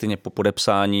 v Palestině po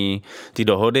podepsání té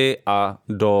dohody a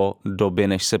do doby,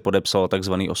 než se podepsalo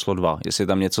takzvaný Oslo 2. Jestli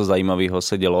tam něco zajímavého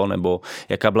se dělo, nebo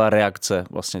jaká byla reakce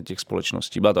vlastně těch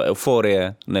společností. Byla to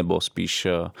euforie, nebo spíš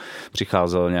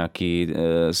přicházelo nějaký,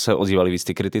 se ozývaly víc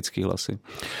ty kritický hlasy?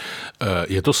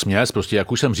 Je to směs, prostě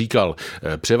jak už jsem říkal,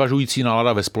 převažující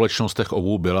nálada ve společnostech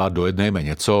obou byla dojednejme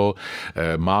něco,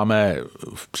 máme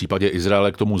v případě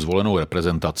Izraele k tomu zvolenou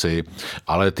reprezentaci,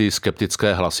 ale ty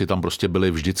skeptické hlasy tam prostě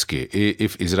byly vždycky. I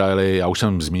v Izraeli, já už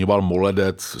jsem zmiňoval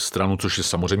Moledet stranu, což je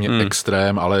samozřejmě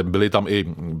extrém, ale byly tam i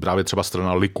právě třeba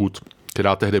strana Likud,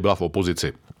 která tehdy byla v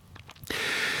opozici.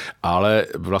 Ale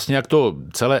vlastně jak to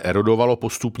celé erodovalo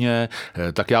postupně,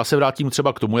 tak já se vrátím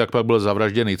třeba k tomu, jak pak byl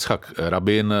zavražděn Jitzchak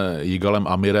Rabin Yigalem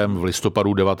Amirem v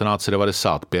listopadu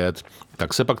 1995,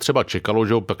 tak se pak třeba čekalo,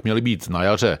 že pak měly být na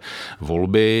jaře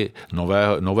volby,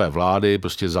 nové vlády,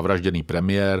 prostě zavražděný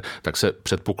premiér, tak se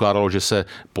předpokládalo, že se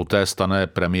poté stane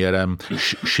premiérem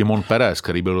Šimon Peres,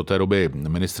 který byl do té doby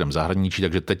ministrem zahraničí,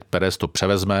 takže teď Peres to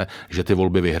převezme, že ty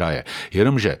volby vyhraje.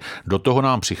 Jenomže do toho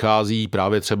nám přichází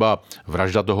právě třeba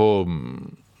vražda toho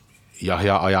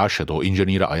Jahja Ajáše, toho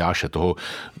inženýra Ajáše, toho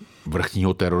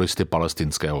vrchního teroristy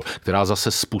palestinského, která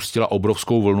zase spustila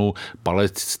obrovskou vlnu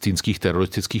palestinských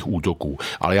teroristických útoků.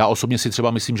 Ale já osobně si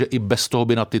třeba myslím, že i bez toho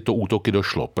by na tyto útoky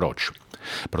došlo. Proč?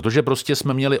 Protože prostě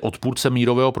jsme měli odpůrce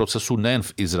mírového procesu nejen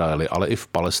v Izraeli, ale i v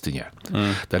Palestině.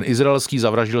 Ten izraelský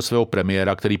zavraždil svého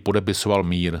premiéra, který podepisoval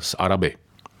mír s Araby.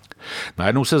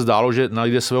 Najednou se zdálo, že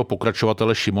najde svého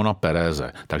pokračovatele Šimona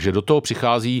Pereze. Takže do toho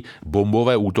přichází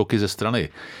bombové útoky ze strany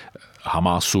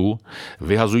Hamásu,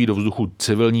 vyhazují do vzduchu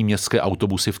civilní městské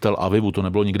autobusy v Tel Avivu, to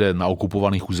nebylo nikde na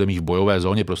okupovaných územích v bojové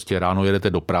zóně, prostě ráno jedete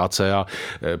do práce a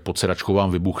pod sedačkou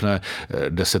vám vybuchne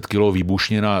 10 kilo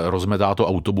výbušnina, rozmetá to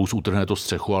autobus, utrhne to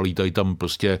střechu a lítají tam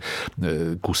prostě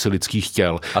kusy lidských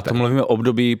těl. A to mluvíme o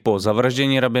období po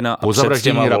zavraždění Rabina a po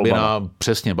zavraždění Rabina,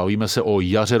 přesně, bavíme se o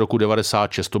jaře roku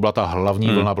 96, to byla ta hlavní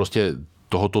vlna prostě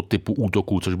tohoto typu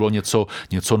útoků, což bylo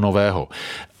něco nového.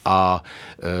 A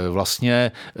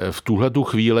vlastně v tuhletu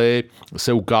chvíli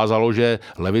se ukázalo, že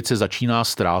levice začínala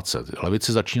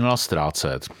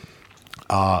ztrácet.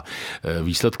 A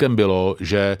výsledkem bylo,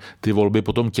 že ty volby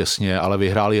potom těsně, ale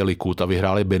vyhráli Likud a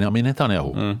vyhráli Benjamin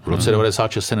Netanyahu. V roce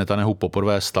 96 se Netanyahu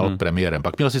poprvé stal premiérem.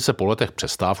 Pak měl sice po letech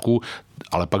přestávku,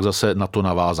 ale pak zase na to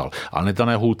navázal. A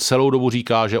Netanyahu celou dobu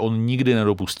říká, že on nikdy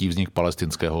nedopustí vznik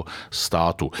palestinského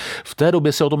státu. V té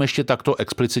době se o tom ještě takto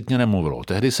explicitně nemluvilo.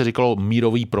 Tehdy se říkalo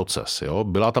mírový proces. Jo?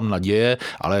 Byla tam naděje,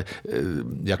 ale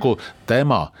jako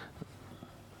téma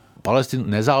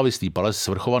nezávislý,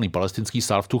 svrchovaný palestinský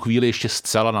stát v tu chvíli ještě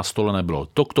zcela na stole nebylo.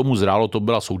 To k tomu zrálo, to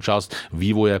byla součást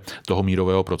vývoje toho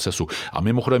mírového procesu. A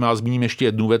mimochodem já zmíním ještě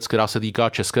jednu věc, která se týká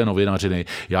české novinařiny.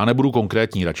 Já nebudu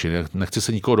konkrétní radši, nechci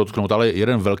se nikoho dotknout, ale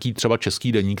jeden velký třeba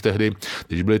český deník tehdy,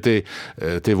 když byly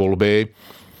ty volby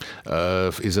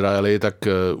v Izraeli, tak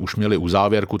už měli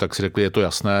uzávěrku, tak si řekli, je to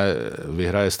jasné,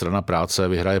 vyhraje strana práce,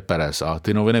 vyhraje Peres. A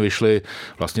ty noviny vyšly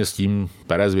vlastně s tím,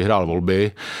 Peres vyhrál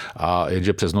volby a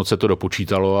jenže přes noc se to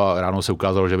dopočítalo a ráno se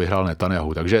ukázalo, že vyhrál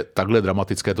Netanyahu. Takže takhle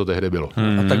dramatické to tehdy bylo.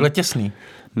 A takhle těsný.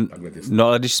 No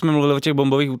ale když jsme mluvili o těch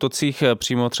bombových útocích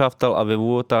přímo třeba v Tel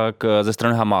Avivu, tak ze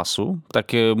strany Hamásu, tak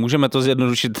můžeme to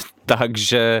zjednodušit tak,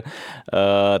 že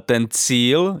ten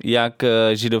cíl, jak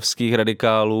židovských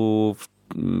radikálů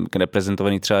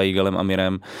reprezentovaný třeba Yigalem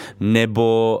Amirem,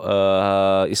 nebo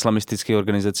islamistické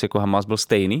organizace jako Hamas byl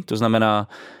stejný. To znamená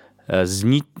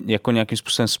znít jako nějakým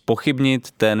způsobem zpochybnit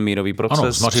ten mírový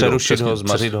proces, přerušit ho,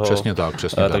 zmařit ho. Přesně tak.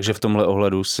 Takže v tomhle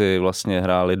ohledu si vlastně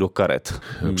hráli do karet.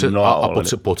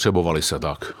 Potřebovali se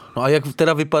tak. No a jak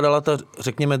teda vypadala ta,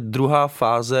 řekněme, druhá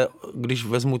fáze, když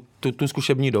vezmu tu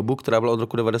zkušební dobu, která byla od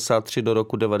roku 93 do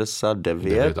roku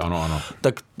 99, ano.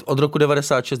 Tak od roku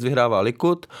 96 vyhrává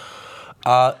Likud,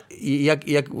 A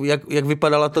jak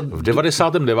vypadala ta... V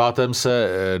 99. se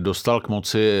dostal k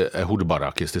moci Ehud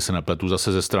Barak, jestli se nepletu,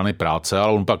 zase ze strany práce,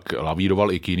 ale on pak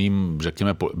lavíroval i k jiným,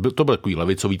 řekněme, to byl takový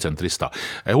levicový centrista.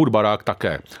 Ehud Barak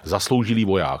také zasloužilý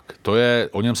voják.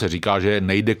 O něm se říká, že je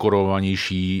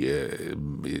nejdekorovanější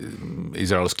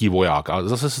izraelský voják. A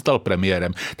zase se stal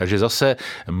premiérem, takže zase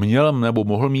měl nebo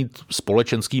mohl mít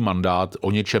společenský mandát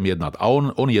o něčem jednat. A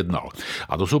on jednal.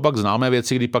 A to jsou pak známé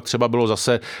věci, kdy pak třeba bylo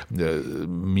zase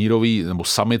mírový nebo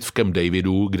summit v Camp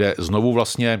Davidu, kde znovu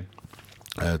vlastně,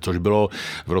 což bylo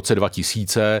v roce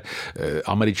 2000,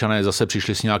 Američané zase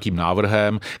přišli s nějakým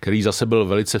návrhem, který zase byl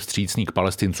velice vstřícný k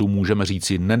Palestincům, můžeme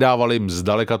říci, nedávali jim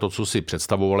zdaleka to, co si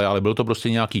představovali, ale byl to prostě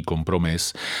nějaký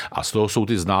kompromis a z toho jsou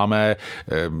ty známé,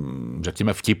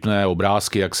 řekněme, vtipné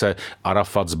obrázky, jak se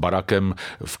Arafat s Barakem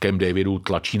v Camp Davidu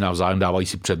tlačí navzájem, dávají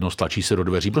si přednost, tlačí se do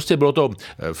dveří. Prostě bylo to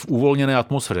v uvolněné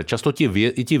atmosféře. Často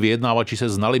i ti vyjednávači se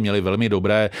znali, měli velmi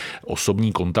dobré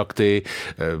osobní kontakty,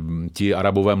 ti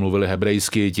Arabové mluvili hebrejsky,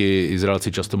 ti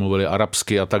Izraelci často mluvili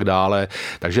arabsky a tak dále,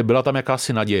 takže byla tam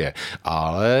jakási naděje.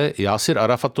 Ale Jásir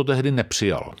Arafat to tehdy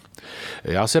nepřijal.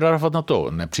 Jásir Arafat na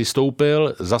to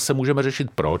nepřistoupil, zase můžeme řešit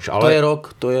proč, ale...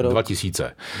 To je rok.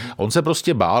 2000. On se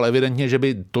prostě bál evidentně, že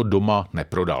by to doma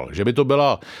neprodal. Že by to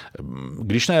byla,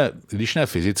 když ne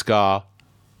fyzická,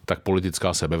 tak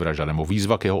politická sebevražda nebo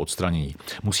výzva k jeho odstranění.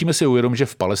 Musíme si uvědomit, že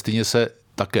v Palestině se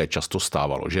také často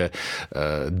stávalo, že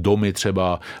domy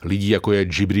třeba lidí, jako je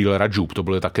Džibril Radžub, to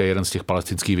byl také jeden z těch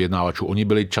palestinských vyjednávačů, oni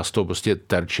byli často prostě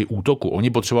terči útoku. Oni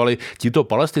potřebovali, tito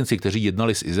Palestinci, kteří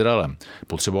jednali s Izraelem,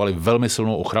 potřebovali velmi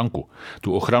silnou ochranku.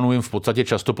 Tu ochranu jim v podstatě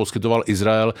často poskytoval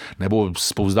Izrael nebo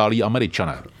zpovzdálí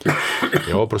Američané.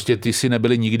 Jo, prostě ty si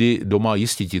nebyli nikdy doma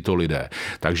jistí, tito lidé.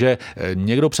 Takže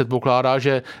někdo předpokládá,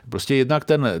 že prostě jednak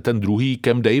ten druhý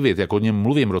Camp David, jak o něm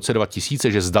mluvím v roce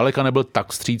 2000, že zdaleka nebyl tak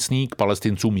vstřícný k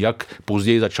Palestincům, jak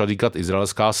později začala říkat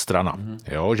izraelská strana.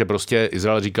 Jo, že prostě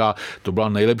Izrael říká, to byla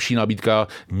nejlepší nabídka,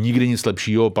 nikdy nic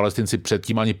lepšího, Palestinci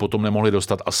předtím ani potom nemohli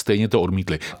dostat a stejně to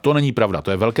odmítli. To není pravda,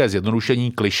 to je velké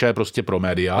zjednodušení, klišé prostě pro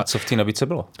média. A co v té nabídce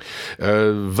bylo?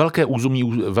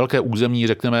 Velké územní,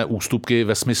 řekněme, ústupky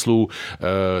ve smyslu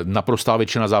naprostá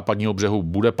většina západního břehu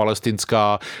bude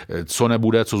palestinská, co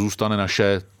nebude, co zůstane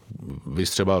naše, vy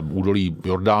třeba údolí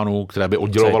Jordánu, které by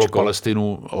oddělovalo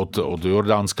Palestinu od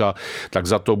Jordánska, tak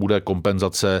za to bude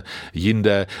kompenzace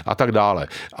jinde a tak dále.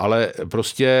 Ale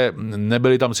prostě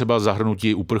nebyli tam třeba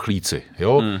zahrnuti uprchlíci.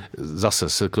 Jo? Zase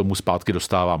se k tomu zpátky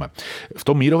dostáváme. V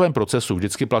tom mírovém procesu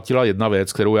vždycky platila jedna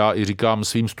věc, kterou já i říkám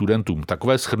svým studentům.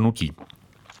 Takové shrnutí.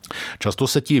 Často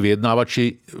se ti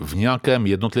vyjednávači v nějakém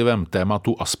jednotlivém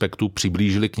tématu, aspektu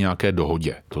přiblížili k nějaké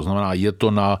dohodě. To znamená,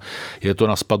 je to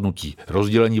na spadnutí.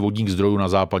 Rozdělení vodních zdrojů na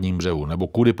západním břehu, nebo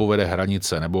kudy povede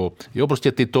hranice, nebo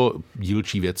prostě tyto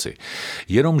dílčí věci.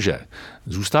 Jenomže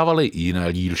zůstávaly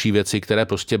jiné dílčí věci, které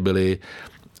prostě byly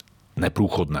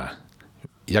neprůchodné.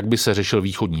 Jak by se řešil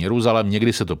východní Jeruzalém,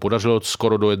 někdy se to podařilo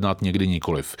skoro dojednat, někdy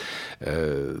nikoliv.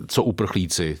 Co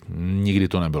uprchlíci, nikdy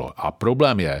to nebylo. A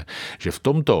problém je, že v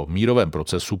tomto mírovém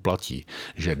procesu platí,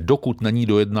 že dokud není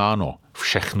dojednáno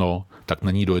všechno, tak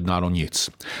není dojednáno nic.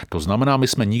 To znamená, my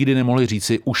jsme nikdy nemohli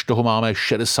říci, už toho máme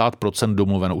 60%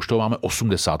 domluveno, už toho máme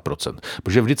 80%.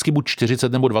 Protože vždycky buď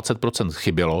 40 nebo 20%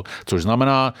 chybělo, což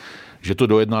znamená, že to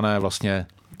dojednané vlastně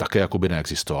také jakoby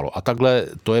neexistovalo. A takhle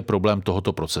to je problém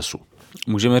tohoto procesu.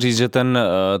 Můžeme říct, že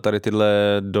tady tyhle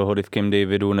dohody v Camp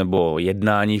Davidu nebo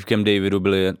jednání v Camp Davidu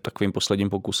byly takovým posledním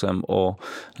pokusem o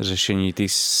řešení té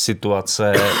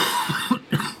situace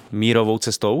mírovou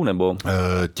cestou, nebo?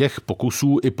 Těch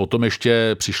pokusů i potom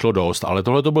ještě přišlo dost, ale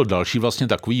tohle to byl další vlastně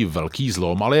takový velký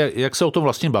zlom, ale jak se o tom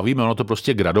vlastně bavíme, ono to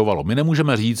prostě gradovalo. My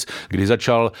nemůžeme říct, kdy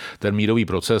začal ten mírový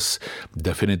proces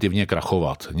definitivně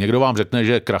krachovat. Někdo vám řekne,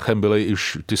 že krachem byly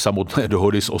už ty samotné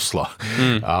dohody z Osla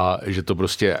a že to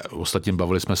prostě, ostatně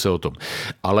bavili jsme se o tom.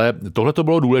 Ale tohle to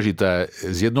bylo důležité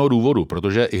z jednoho důvodu,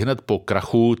 protože i hned po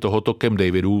krachu tohoto Camp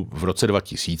Davidu v roce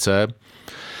 2000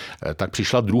 tak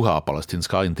přišla druhá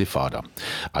palestinská intifáda.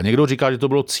 A někdo říká, že to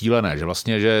bylo cílené, že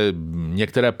vlastně, že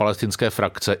některé palestinské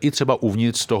frakce i třeba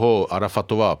uvnitř toho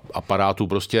Arafatova aparátu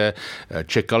prostě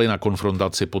čekali na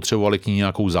konfrontaci, potřebovali k ní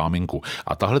nějakou záminku.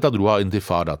 A tahle ta druhá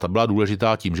intifáda, ta byla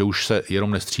důležitá tím, že už se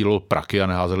jenom nestřílelo praky a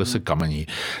neházely se kamení.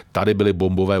 Tady byly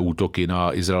bombové útoky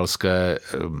na izraelské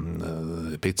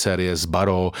pizzerie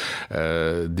Zbaro,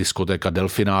 diskotéka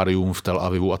Delfinarium v Tel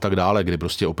Avivu a tak dále, kdy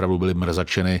prostě opravdu byly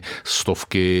mrzačeny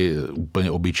stovky smrti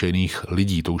úplně obyčejných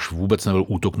lidí. To už vůbec nebyl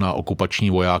útok na okupační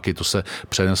vojáky, to se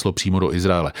přeneslo přímo do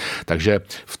Izraele. Takže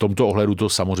v tomto ohledu to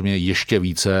samozřejmě ještě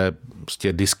více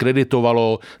prostě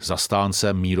diskreditovalo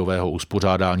zastánce mírového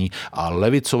uspořádání a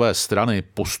levicové strany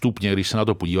postupně, když se na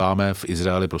to podíváme, v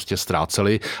Izraeli prostě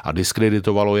ztrácely a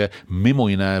diskreditovalo je mimo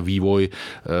jiné vývoj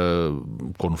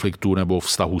konfliktu nebo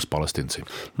vztahu s Palestinci.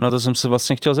 No to jsem se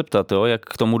vlastně chtěl zeptat, jo, jak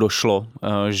k tomu došlo,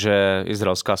 že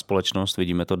izraelská společnost,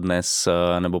 vidíme to dnes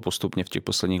nebo postupně v těch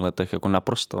posledních letech, jako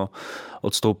naprosto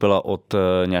odstoupila od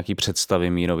nějaký představy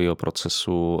mírového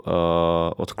procesu,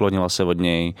 odklonila se od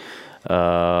něj.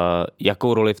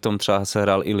 Jakou roli v tom třeba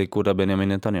sehrál i Likud a Benjamin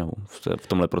Netanyahu v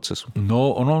tomhle procesu? No,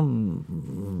 ono...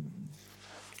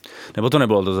 Nebo to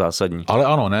nebylo to zásadní? Ale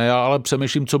ano, ne, já ale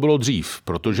přemýšlím, co bylo dřív,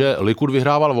 protože Likud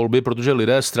vyhrával volby, protože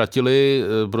lidé ztratili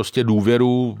prostě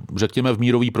důvěru, řekněme, v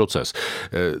mírový proces.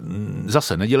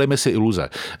 Zase, nedělejme si iluze.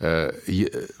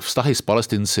 Vztahy s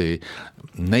Palestinci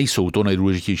nejsou to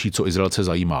nejdůležitější, co Izraelce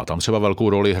zajímá. Tam třeba velkou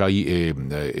roli hrají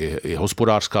i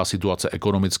hospodářská situace,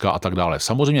 ekonomická a tak dále.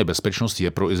 Samozřejmě bezpečnost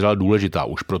je pro Izrael důležitá,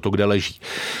 už pro to, kde leží.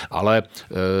 Ale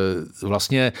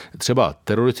vlastně třeba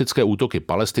teroristické útoky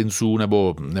Palestinců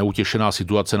nebo neutěšená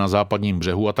situace na západním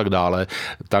břehu a tak dále,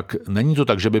 tak není to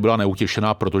tak, že by byla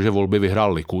neutěšená, protože volby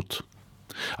vyhrál Likud.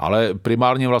 Ale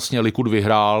primárně vlastně Likud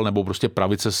vyhrál, nebo prostě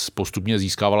pravice postupně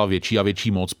získávala větší a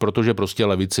větší moc, protože prostě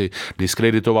levici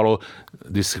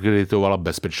diskreditovala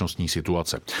bezpečnostní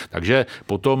situace. Takže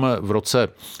potom v roce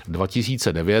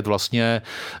 2009 vlastně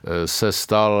se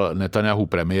stal Netanyahu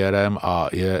premiérem a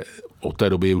je od té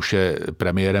doby už je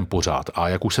premiérem pořád. A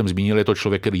jak už jsem zmínil, je to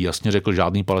člověk, který jasně řekl,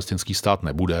 žádný palestinský stát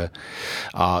nebude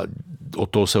a od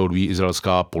toho se odvíjí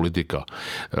izraelská politika.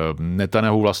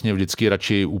 Netanyahu vlastně vždycky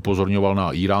radši upozorňoval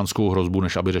na íránskou hrozbu,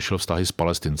 než aby řešil vztahy s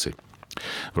Palestinci.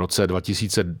 V roce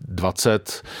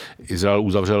 2020 Izrael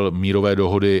uzavřel mírové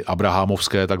dohody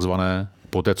abrahamovské takzvané.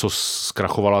 Poté, co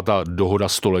zkrachovala ta dohoda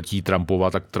století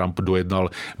Trumpova, tak Trump dojednal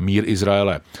mír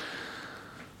Izraele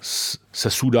se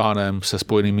Súdánem, se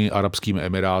Spojenými arabskými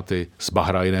emiráty, s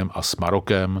Bahrajnem a s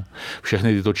Marokem.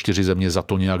 Všechny tyto 4 země za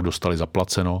to nějak dostali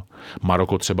zaplaceno.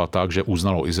 Maroko třeba tak, že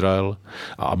uznalo Izrael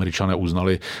a Američané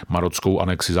uznali marockou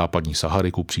anexi západní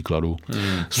Sahary, ku příkladu.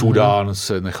 Súdán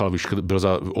se nechal byl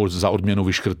za odměnu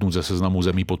vyškrtnut ze seznamu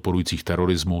zemí podporujících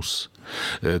terorismus.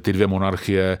 Ty 2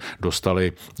 monarchie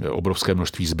dostaly obrovské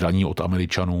množství zbraní od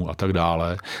Američanů a tak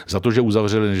dále. Za to,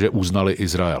 že uznali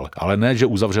Izrael. Ale ne, že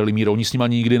uzavřeli mír, oni s nimi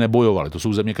nikdy nebojovali. To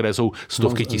jsou země, které jsou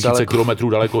stovky tisíce kilometrů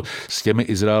daleko. S těmi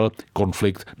Izrael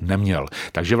konflikt neměl.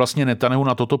 Takže vlastně Netanyahu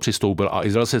na toto přistoupil a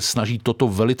Izrael se snaží toto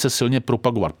velice silně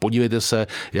propagovat. Podívejte se,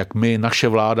 jak naše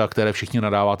vláda, které všichni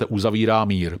nadáváte, uzavírá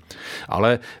mír.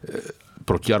 Ale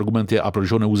protiargument je, a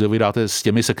proč ho neuzavíráte s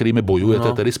těmi, se kterými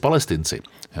bojujete, tedy s Palestinci.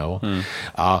 Jo?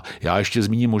 A já ještě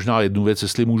zmíním možná jednu věc,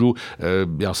 jestli můžu.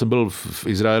 Já jsem byl v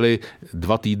Izraeli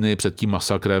 2 týdny před tím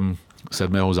masakrem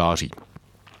 7. září.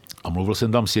 A mluvil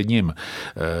jsem tam s jedním,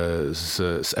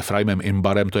 s Efraimem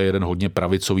Imbarem, to je jeden hodně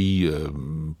pravicový,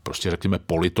 prostě řekněme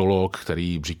politolog,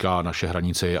 který říká, naše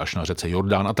hranice je až na řece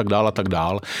Jordán a tak dál a tak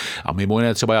dál. A mimo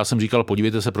jiné třeba já jsem říkal,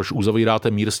 podívejte se, proč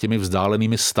uzavíráte mír s těmi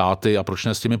vzdálenými státy a proč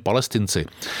ne s těmi Palestinci.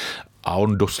 A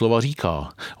on doslova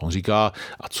říká,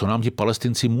 a co nám ti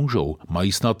Palestinci můžou?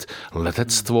 Mají snad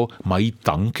letectvo, mají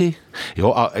tanky?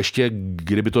 Jo, a ještě,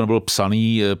 kdyby to nebyl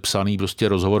psaný prostě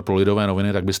rozhovor pro Lidové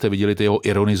noviny, tak byste viděli ty jeho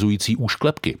ironizující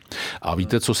úšklepky. A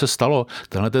víte, co se stalo?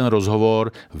 Tenhle ten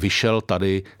rozhovor vyšel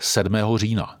tady 7.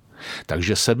 října.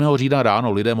 Takže 7. října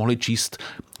ráno lidé mohli číst,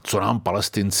 co nám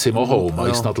Palestinci mohou.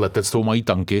 Mají snad letectvo, mají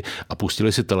tanky a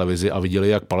pustili si televizi a viděli,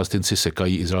 jak Palestinci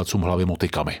sekají Izraelcům hlavy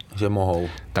motykami. Že mohou.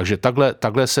 Takže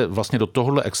takhle se vlastně do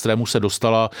tohohle extrému se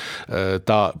dostala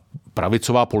ta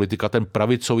pravicová politika, ten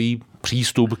pravicový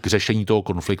přístup k řešení toho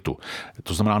konfliktu.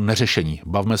 To znamená neřešení.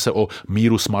 Bavme se o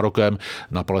míru s Marokem,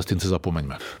 na Palestince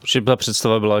zapomeňme. Protože ta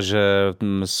představa byla, že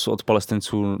od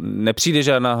Palestinců nepřijde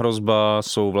žádná hrozba,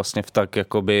 jsou vlastně v tak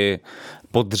jakoby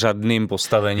podřadným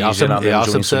postavení, já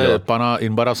jsem se pana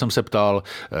Inbara jsem se ptal,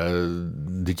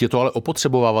 teď je to ale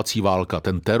opotřebovávací válka,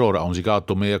 ten teror, a on říká,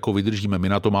 to my jako vydržíme, my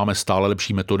na to máme stále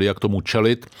lepší metody, jak tomu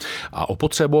čelit, a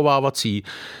opotřebovávací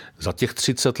za těch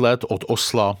 30 let od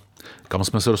Osla, kam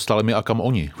jsme se dostali my a kam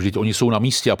oni. Vždyť oni jsou na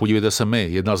místě a podívejte se my,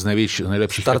 jedna z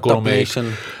nejlepších ekonomik.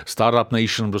 Startup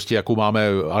Nation, prostě jakou máme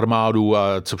armádu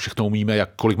a co všechno umíme,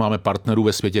 kolik máme partnerů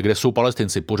ve světě, kde jsou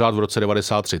Palestinci, pořád v roce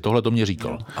 93. Tohle to mě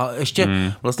říkal. A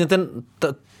ještě vlastně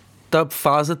ta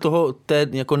fáze té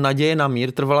jako naděje na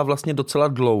mír trvala vlastně docela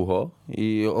dlouho,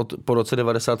 po roce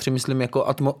 93, myslím, jako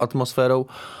atmosférou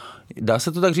Dá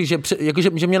se to tak říct,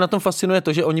 že mě na tom fascinuje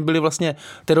to, že oni byli vlastně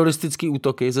teroristický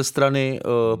útoky ze strany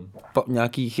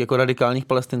nějakých jako radikálních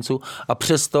Palestinců a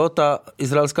přesto ta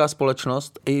izraelská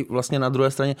společnost i vlastně na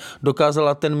druhé straně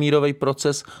dokázala ten mírový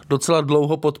proces docela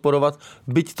dlouho podporovat,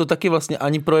 byť to taky vlastně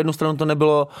ani pro jednu stranu to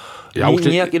nebylo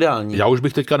nijak ideální. Já už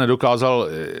bych teďka nedokázal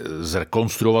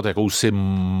zrekonstruovat jakousi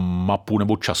mapu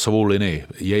nebo časovou linii.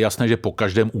 Je jasné, že po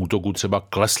každém útoku třeba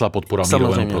klesla podpora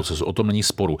mírovému procesu, o tom není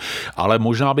sporu. Ale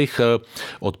možná bych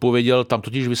odpověděl, tam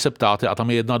totiž vy se ptáte a tam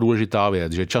je jedna důležitá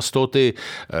věc, že často ty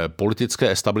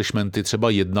politické establishmenty třeba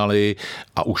jednaly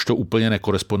a už to úplně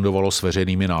nekorespondovalo s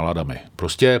veřejnými náladami.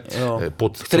 Prostě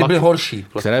které byly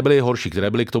horší.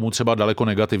 Které byly k tomu třeba daleko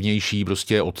negativnější,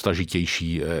 prostě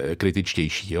odtažitější,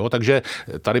 kritičtější. Jo? Takže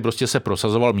tady prostě se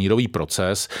prosazoval mírový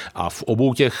proces a v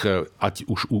obou těch, ať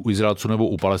už u Izraelců nebo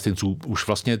u Palestinců, už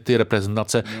vlastně ty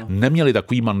reprezentace neměly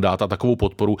takový mandát a takovou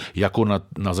podporu, jako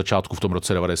na začátku v tom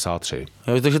roce 93.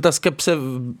 Jo, takže ta skepse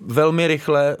velmi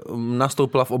rychle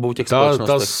nastoupila v obou těch společnostech.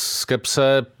 Ta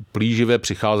skepse plíživě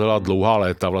přicházela dlouhá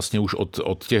léta, vlastně už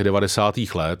od těch 90.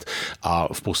 let a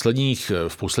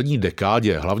v poslední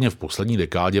dekádě, hlavně v poslední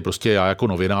dekádě, prostě já jako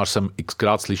novinář jsem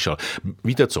xkrát slyšel.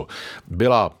 Víte co,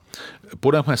 byla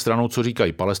podeme stranou, co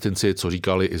říkají Palestinci, co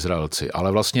říkali Izraelci,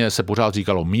 ale vlastně se pořád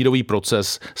říkalo, mírový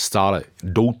proces stále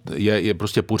je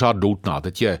prostě pořád doutná.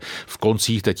 Teď je v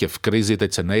koncích, teď je v krizi,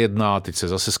 teď se nejedná, teď se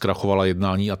zase zkrachovala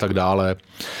jednání a tak dále.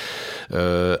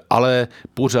 Ale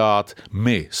pořád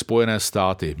my, Spojené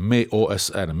státy, my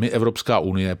OSN, my Evropská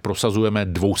unie prosazujeme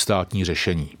dvoustátní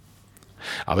řešení.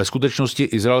 A ve skutečnosti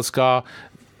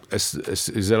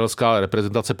izraelská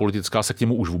reprezentace politická se k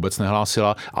němu už vůbec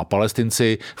nehlásila a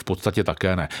Palestinci v podstatě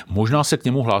také ne. Možná se k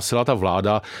němu hlásila ta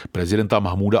vláda prezidenta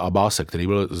Mahmúda Abbáse, který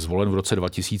byl zvolen v roce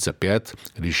 2005,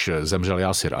 když zemřel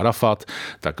Jásir Arafat,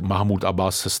 tak Mahmúd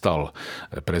Abbás se stal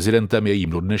prezidentem, je jím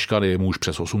do dneška, je mu už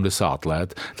přes 80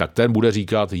 let, tak ten bude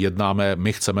říkat, jednáme,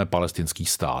 my chceme palestinský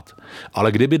stát.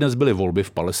 Ale kdyby dnes byly volby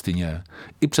v Palestině,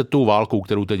 i před tou válkou,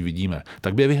 kterou teď vidíme,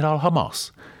 tak by je vyhrál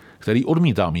Hamas, který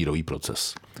odmítá mírový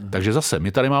proces. Takže zase,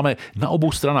 my tady máme, na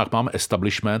obou stranách máme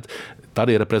establishment,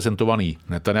 tady reprezentovaný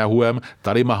Netanyahuem,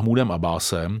 tady Mahmúdem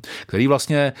Abbásem, který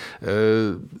vlastně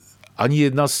ani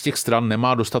jedna z těch stran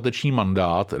nemá dostatečný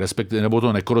mandát, respektive, nebo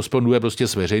to nekoresponduje prostě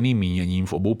s veřejným míněním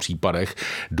v obou případech,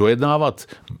 dojednávat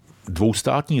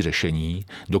dvoustátní řešení,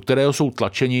 do kterého jsou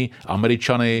tlačeni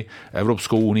Američany,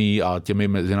 Evropskou unii a těmi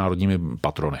mezinárodními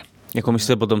patrony. Jako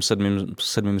myslíte po tom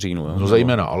 7. říjnu. Jo? No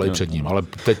zejména, ale i před ním. Ale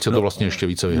teď se to vlastně ještě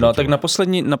více vyhrotilo. No tak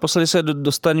naposledy se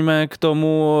dostaneme k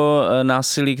tomu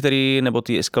násilí, nebo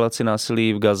té eskalaci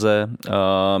násilí v Gaze.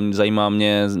 Zajímá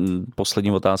mě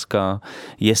poslední otázka,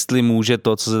 jestli může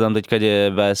to, co se tam teďka děje,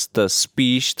 vést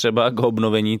spíš třeba k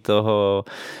obnovení toho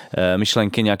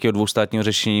myšlenky nějakého dvoustátního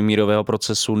řešení mírového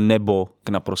procesu nebo k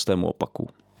naprostému opaku.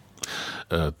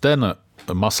 Ten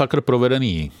masakr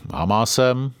provedený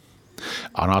Hamásem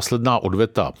a následná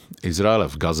odveta Izraele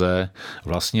v Gaze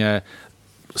vlastně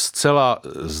zcela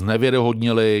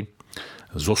znevěrohodnili,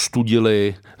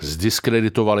 zostudili,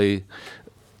 zdiskreditovali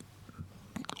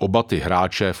oba ty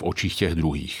hráče v očích těch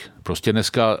druhých. Prostě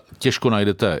dneska těžko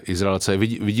najdete Izraelce.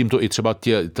 Vidím to i třeba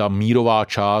ta mírová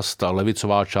část, ta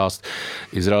levicová část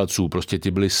Izraelců. Prostě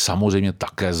ti byli samozřejmě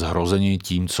také zhrozeni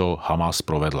tím, co Hamas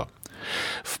provedl.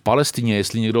 V Palestině,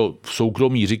 jestli někdo v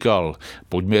soukromí říkal,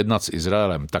 pojďme jednat s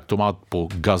Izraelem, tak to má po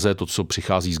Gaze, to, co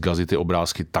přichází z Gazy, ty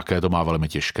obrázky, také to má velmi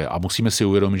těžké. A musíme si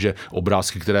uvědomit, že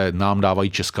obrázky, které nám dávají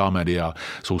česká média,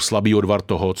 jsou slabý odvar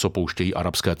toho, co pouštějí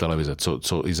arabské televize,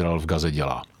 co Izrael v Gaze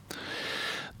dělá.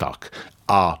 Tak.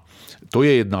 A to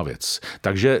je jedna věc.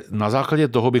 Takže na základě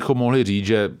toho bychom mohli říct,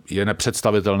 že je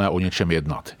nepředstavitelné o něčem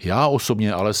jednat. Já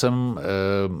osobně ale jsem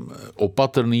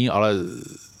opatrný, ale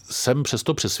jsem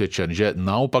přesto přesvědčen, že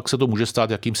naopak se to může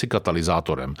stát jakýmsi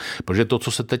katalyzátorem, protože to,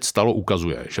 co se teď stalo,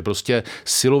 ukazuje, že prostě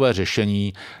silové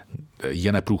řešení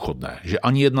je neprůchodné, že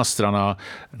ani jedna strana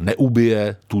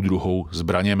neubije tu druhou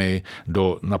zbraněmi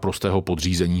do naprostého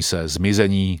podřízení se,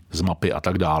 zmizení z mapy a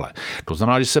tak dále. To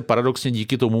znamená, že se paradoxně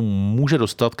díky tomu může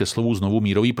dostat ke slovu znovu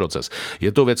mírový proces.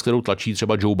 Je to věc, kterou tlačí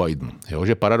třeba Joe Biden, jo?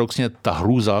 Že paradoxně ta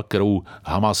hrůza, kterou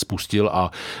Hamas spustil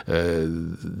a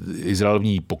Izrael v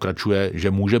ní pokračuje,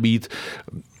 že může být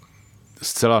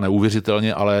zcela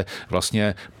neuvěřitelně, ale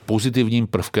vlastně pozitivním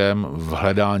prvkem v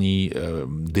hledání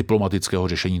diplomatického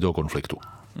řešení toho konfliktu.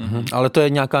 Ale to je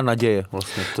nějaká naděje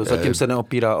vlastně. To zatím se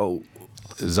neopírá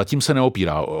zatím se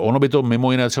neopírá. Ono by to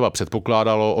mimo jiné třeba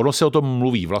předpokládalo, ono se o tom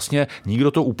mluví. Vlastně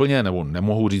nikdo to úplně, nebo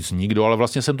nemohu říct nikdo, ale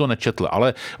vlastně jsem to nečetl.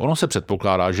 Ale ono se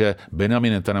předpokládá, že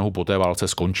Benjamin Netanyahu po té válce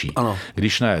skončí. Ano.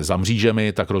 Když ne za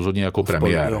mřížemi, tak rozhodně jako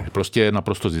premiér. Prostě je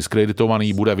naprosto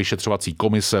diskreditovaný, bude vyšetřovací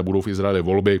komise, budou v Izraeli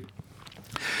volby.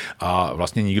 A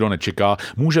vlastně nikdo nečeká.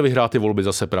 Může vyhrát ty volby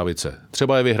zase pravice.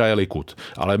 Třeba je vyhraje Likud.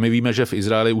 Ale my víme, že v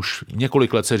Izraeli už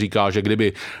několik let se říká, že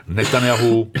kdyby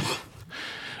Netanyahu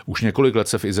Už několik let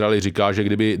se v Izraeli říká, že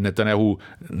kdyby Netanyahu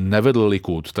nevedl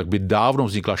Likud, tak by dávno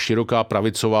vznikla široká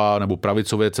pravicová nebo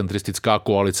pravicově centristická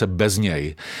koalice bez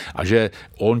něj. A že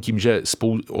on tím, že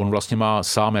on vlastně má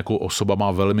sám jako osoba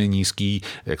má velmi nízký,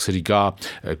 jak se říká,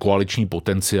 koaliční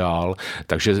potenciál,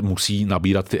 takže musí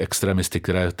nabírat ty extremisty,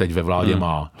 které teď ve vládě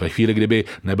má. Ve chvíli, kdyby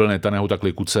nebyl Netanyahu, tak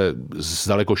Likud se s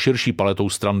daleko širší paletou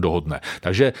stran dohodne.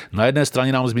 Takže na jedné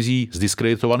straně nám zmizí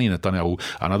zdiskreditovaný Netanyahu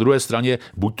a na druhé straně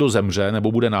buď to zemře,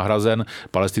 nebo bude nahrazen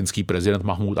palestinský prezident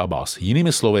Mahmud Abbas.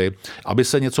 Jinými slovy, aby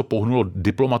se něco pohnulo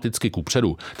diplomaticky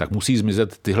kupředu, tak musí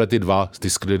zmizet tyhle ty dva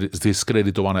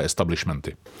zdiskreditované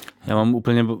establishmenty. Já mám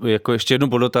úplně jako ještě jednu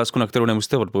podotázku, na kterou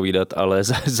nemusíte odpovídat, ale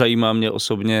zajímá mě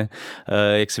osobně,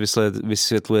 jak si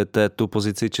vysvětlujete tu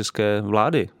pozici české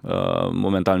vlády.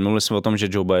 Momentálně mluvili jsme o tom, že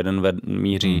Joe Biden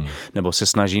míří nebo se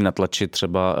snaží natlačit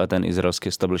třeba ten izraelský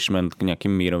establishment k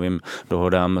nějakým mírovým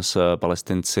dohodám s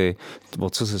Palestinci. O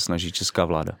co se snaží česká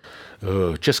vláda?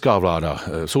 Česká vláda.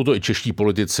 Jsou to i čeští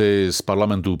politici z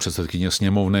parlamentu, předsedkyně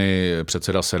sněmovny,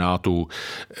 předseda senátu.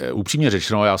 Upřímně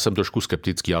řečeno, já jsem trošku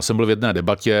skeptický. Já jsem byl v jedné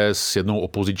debatě s jednou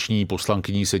opoziční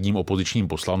poslankyní, s jedním opozičním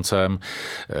poslancem.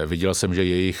 Viděl jsem, že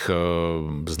jejich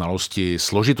znalosti,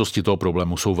 složitosti toho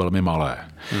problému jsou velmi malé.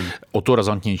 O to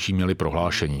razantnější měli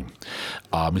prohlášení.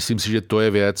 A myslím si, že to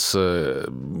je věc,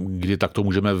 kdy takto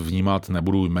můžeme vnímat,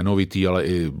 nebudu jmenovitý, ale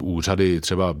i úřady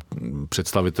třeba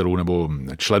představitelů nebo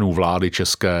členů vlády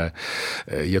české,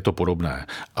 je to podobné.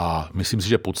 A myslím si,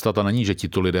 že podstata není, že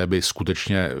tito lidé by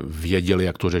skutečně věděli,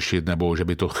 jak to řešit, nebo že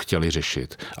by to chtěli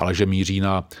řešit, ale že míří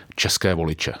na české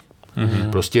voliče.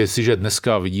 Prostě jestliže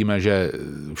dneska vidíme, že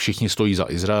všichni stojí za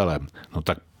Izraelem, no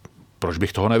tak proč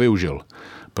bych toho nevyužil?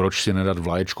 Proč si nedat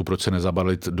vlaječku, proč se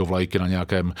nezabalit do vlajky na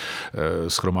nějakém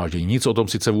shromáždění. Nic o tom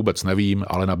sice vůbec nevím,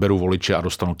 ale naberu voliče a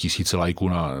dostanu tisíce lajků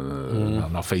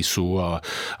na Faceu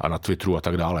a na Twitteru a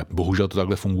tak dále. Bohužel to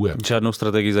takhle funguje. Žádnou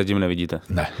strategii zatím nevidíte?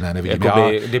 Ne, nevidím.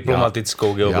 Jakoby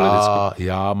diplomatickou, geopolitickou.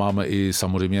 Já mám i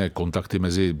samozřejmě kontakty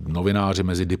mezi novináři,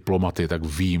 mezi diplomaty, tak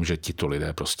vím, že tito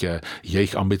lidé prostě,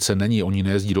 jejich ambice není, oni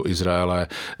nejezdí do Izraele,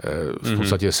 v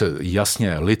podstatě se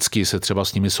jasně, lidsky se třeba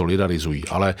s nimi solidarizují,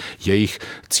 ale jejich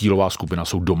cílová skupina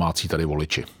jsou domácí tady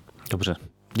voliči. Dobře,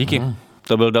 díky.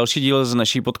 To byl další díl z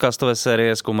naší podcastové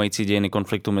série zkoumající dějiny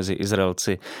konfliktu mezi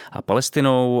Izraelci a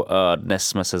Palestinou. Dnes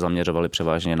jsme se zaměřovali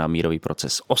převážně na mírový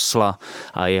proces Osla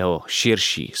a jeho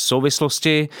širší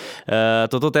souvislosti.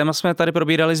 Toto téma jsme tady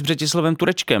probírali s Břetislavem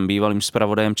Turečkem, bývalým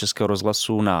zpravodajem Českého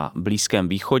rozhlasu na Blízkém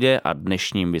východě a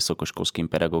dnešním vysokoškolským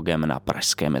pedagogem na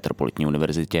Pražské metropolitní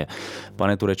univerzitě.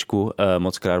 Pane Turečku,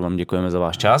 moc krát vám děkujeme za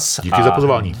váš čas. Díky za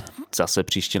pozvání. Zase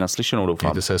příště naslyšenou, doufám.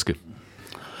 Mějte se hezky.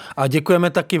 A děkujeme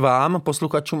taky vám,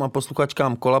 posluchačům a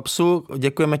posluchačkám Kolapsu.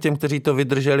 Děkujeme těm, kteří to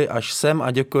vydrželi až sem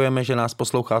a děkujeme, že nás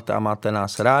posloucháte a máte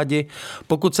nás rádi.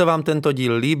 Pokud se vám tento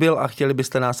díl líbil a chtěli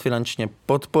byste nás finančně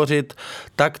podpořit,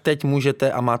 tak teď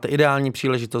můžete a máte ideální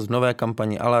příležitost v nové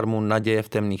kampani Alarmu Naděje v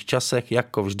temných časech,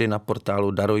 jako vždy na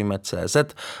portálu Darujme.cz.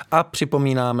 A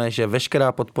připomínáme, že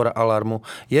veškerá podpora Alarmu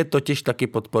je totiž taky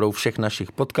podporou všech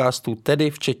našich podcastů,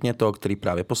 tedy včetně toho, který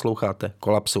právě posloucháte,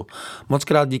 Kolapsu. Moc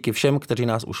krát díky všem, kteří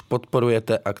nás už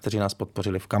podporujete a kteří nás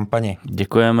podpořili v kampani.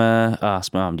 Děkujeme a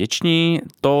jsme vám vděční.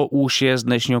 To už je z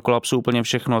dnešního Kolapsu úplně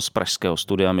všechno. Z pražského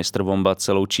studia Mr. Bomba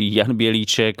se loučí Jan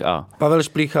Bělíček a Pavel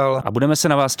Šplíchal. A budeme se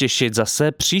na vás těšit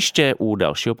zase příště u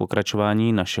dalšího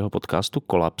pokračování našeho podcastu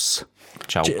Kolaps.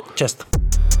 Čau. Čest.